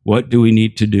 what do we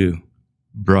need to do,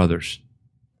 brothers?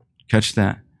 Catch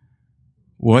that.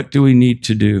 What do we need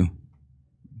to do,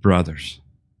 brothers?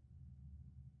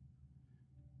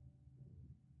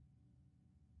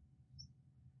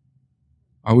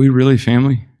 Are we really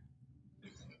family?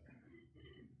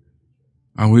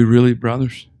 Are we really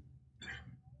brothers?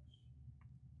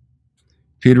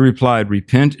 Peter replied,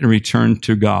 repent and return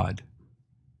to God.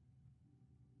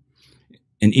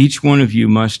 And each one of you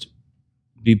must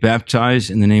be baptized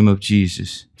in the name of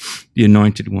Jesus, the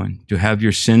Anointed One, to have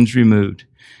your sins removed.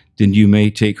 Then you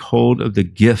may take hold of the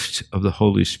gift of the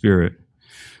Holy Spirit.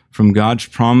 From God's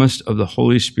promise of the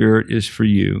Holy Spirit is for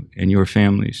you and your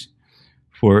families,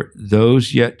 for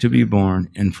those yet to be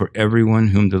born, and for everyone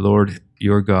whom the Lord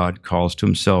your God calls to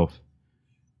himself.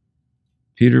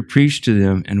 Peter preached to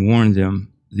them and warned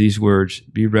them these words,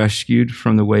 be rescued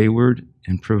from the wayward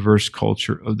and perverse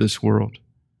culture of this world.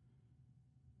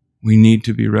 We need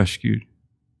to be rescued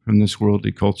from this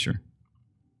worldly culture.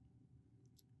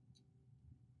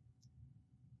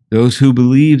 Those who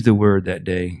believed the word that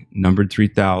day numbered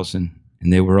 3,000,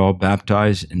 and they were all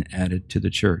baptized and added to the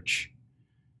church.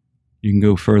 You can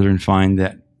go further and find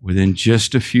that within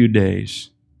just a few days,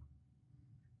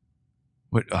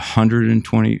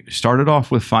 120, started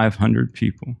off with 500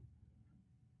 people,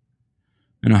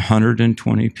 and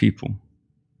 120 people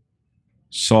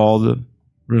saw the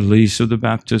release of the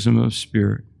baptism of the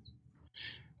Spirit.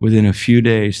 Within a few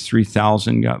days,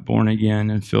 3,000 got born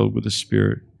again and filled with the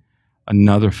Spirit.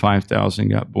 Another 5,000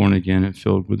 got born again and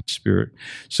filled with the Spirit.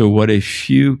 So what a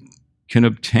few can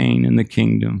obtain in the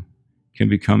kingdom can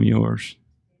become yours.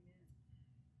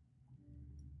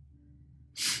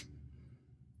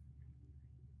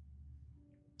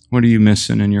 What are you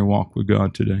missing in your walk with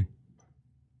God today?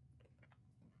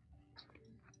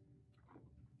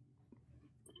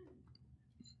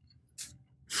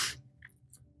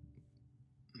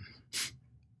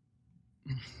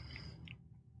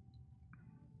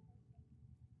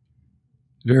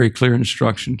 Very clear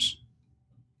instructions.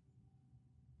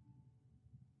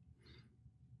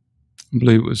 I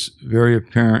believe it was very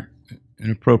apparent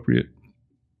and appropriate,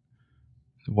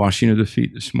 the washing of the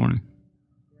feet this morning.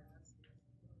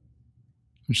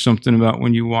 There's something about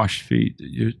when you wash feet,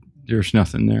 that there's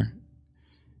nothing there.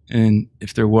 And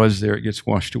if there was there, it gets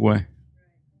washed away.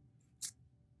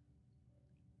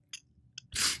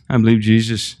 I believe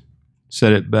Jesus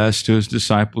said it best to his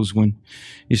disciples when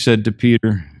he said to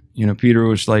Peter, Peter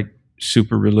was like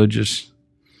super religious.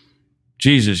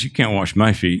 Jesus, you can't wash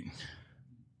my feet.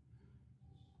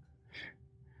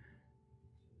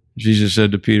 Jesus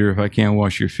said to Peter, if I can't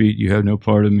wash your feet, you have no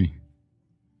part of me.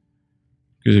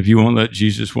 Because if you won't let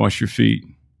Jesus wash your feet,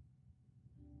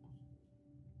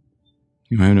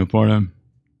 you have no part of him.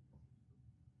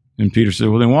 And Peter said,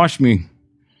 well, then wash me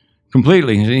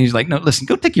completely. And he's like, no, listen,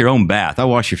 go take your own bath. I'll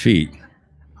wash your feet.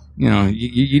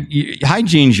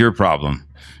 Hygiene's your problem.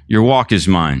 Your walk is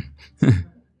mine.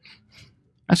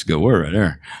 That's a good word right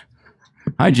there.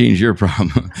 Hygiene's your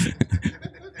problem.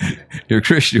 Your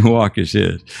Christian walk is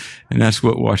his. And that's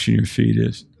what washing your feet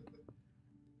is.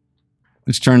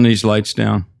 Let's turn these lights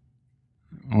down.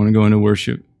 I want to go into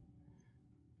worship.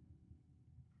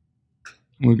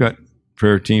 We've got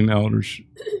prayer team elders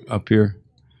up here.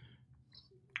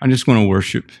 I just want to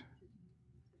worship.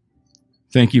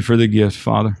 Thank you for the gift,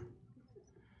 Father.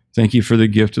 Thank you for the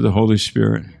gift of the Holy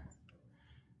Spirit.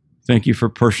 Thank you for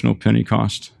personal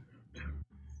Pentecost.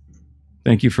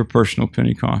 Thank you for personal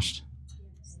Pentecost.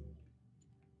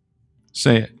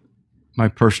 Say it. My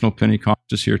personal Pentecost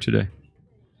is here today.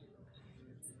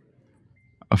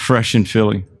 A fresh and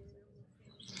filling.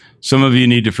 Some of you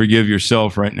need to forgive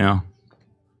yourself right now.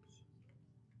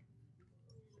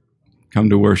 Come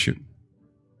to worship.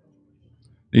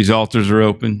 These altars are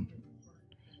open.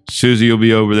 Susie will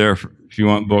be over there if you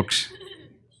want books.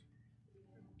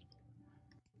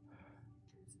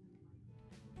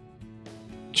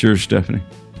 Cheers, Stephanie.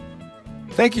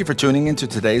 Thank you for tuning into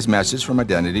today's message from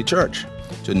Identity Church.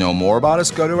 To know more about us,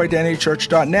 go to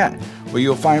identitychurch.net, where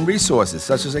you'll find resources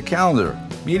such as a calendar,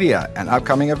 media, and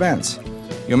upcoming events.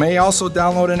 You may also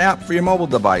download an app for your mobile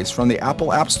device from the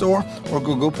Apple App Store or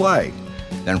Google Play.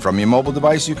 Then from your mobile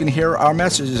device, you can hear our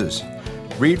messages,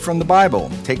 read from the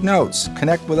Bible, take notes,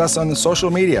 connect with us on the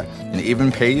social media, and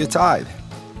even pay your tithe.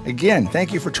 Again,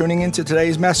 thank you for tuning into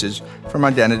today's message from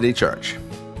Identity Church.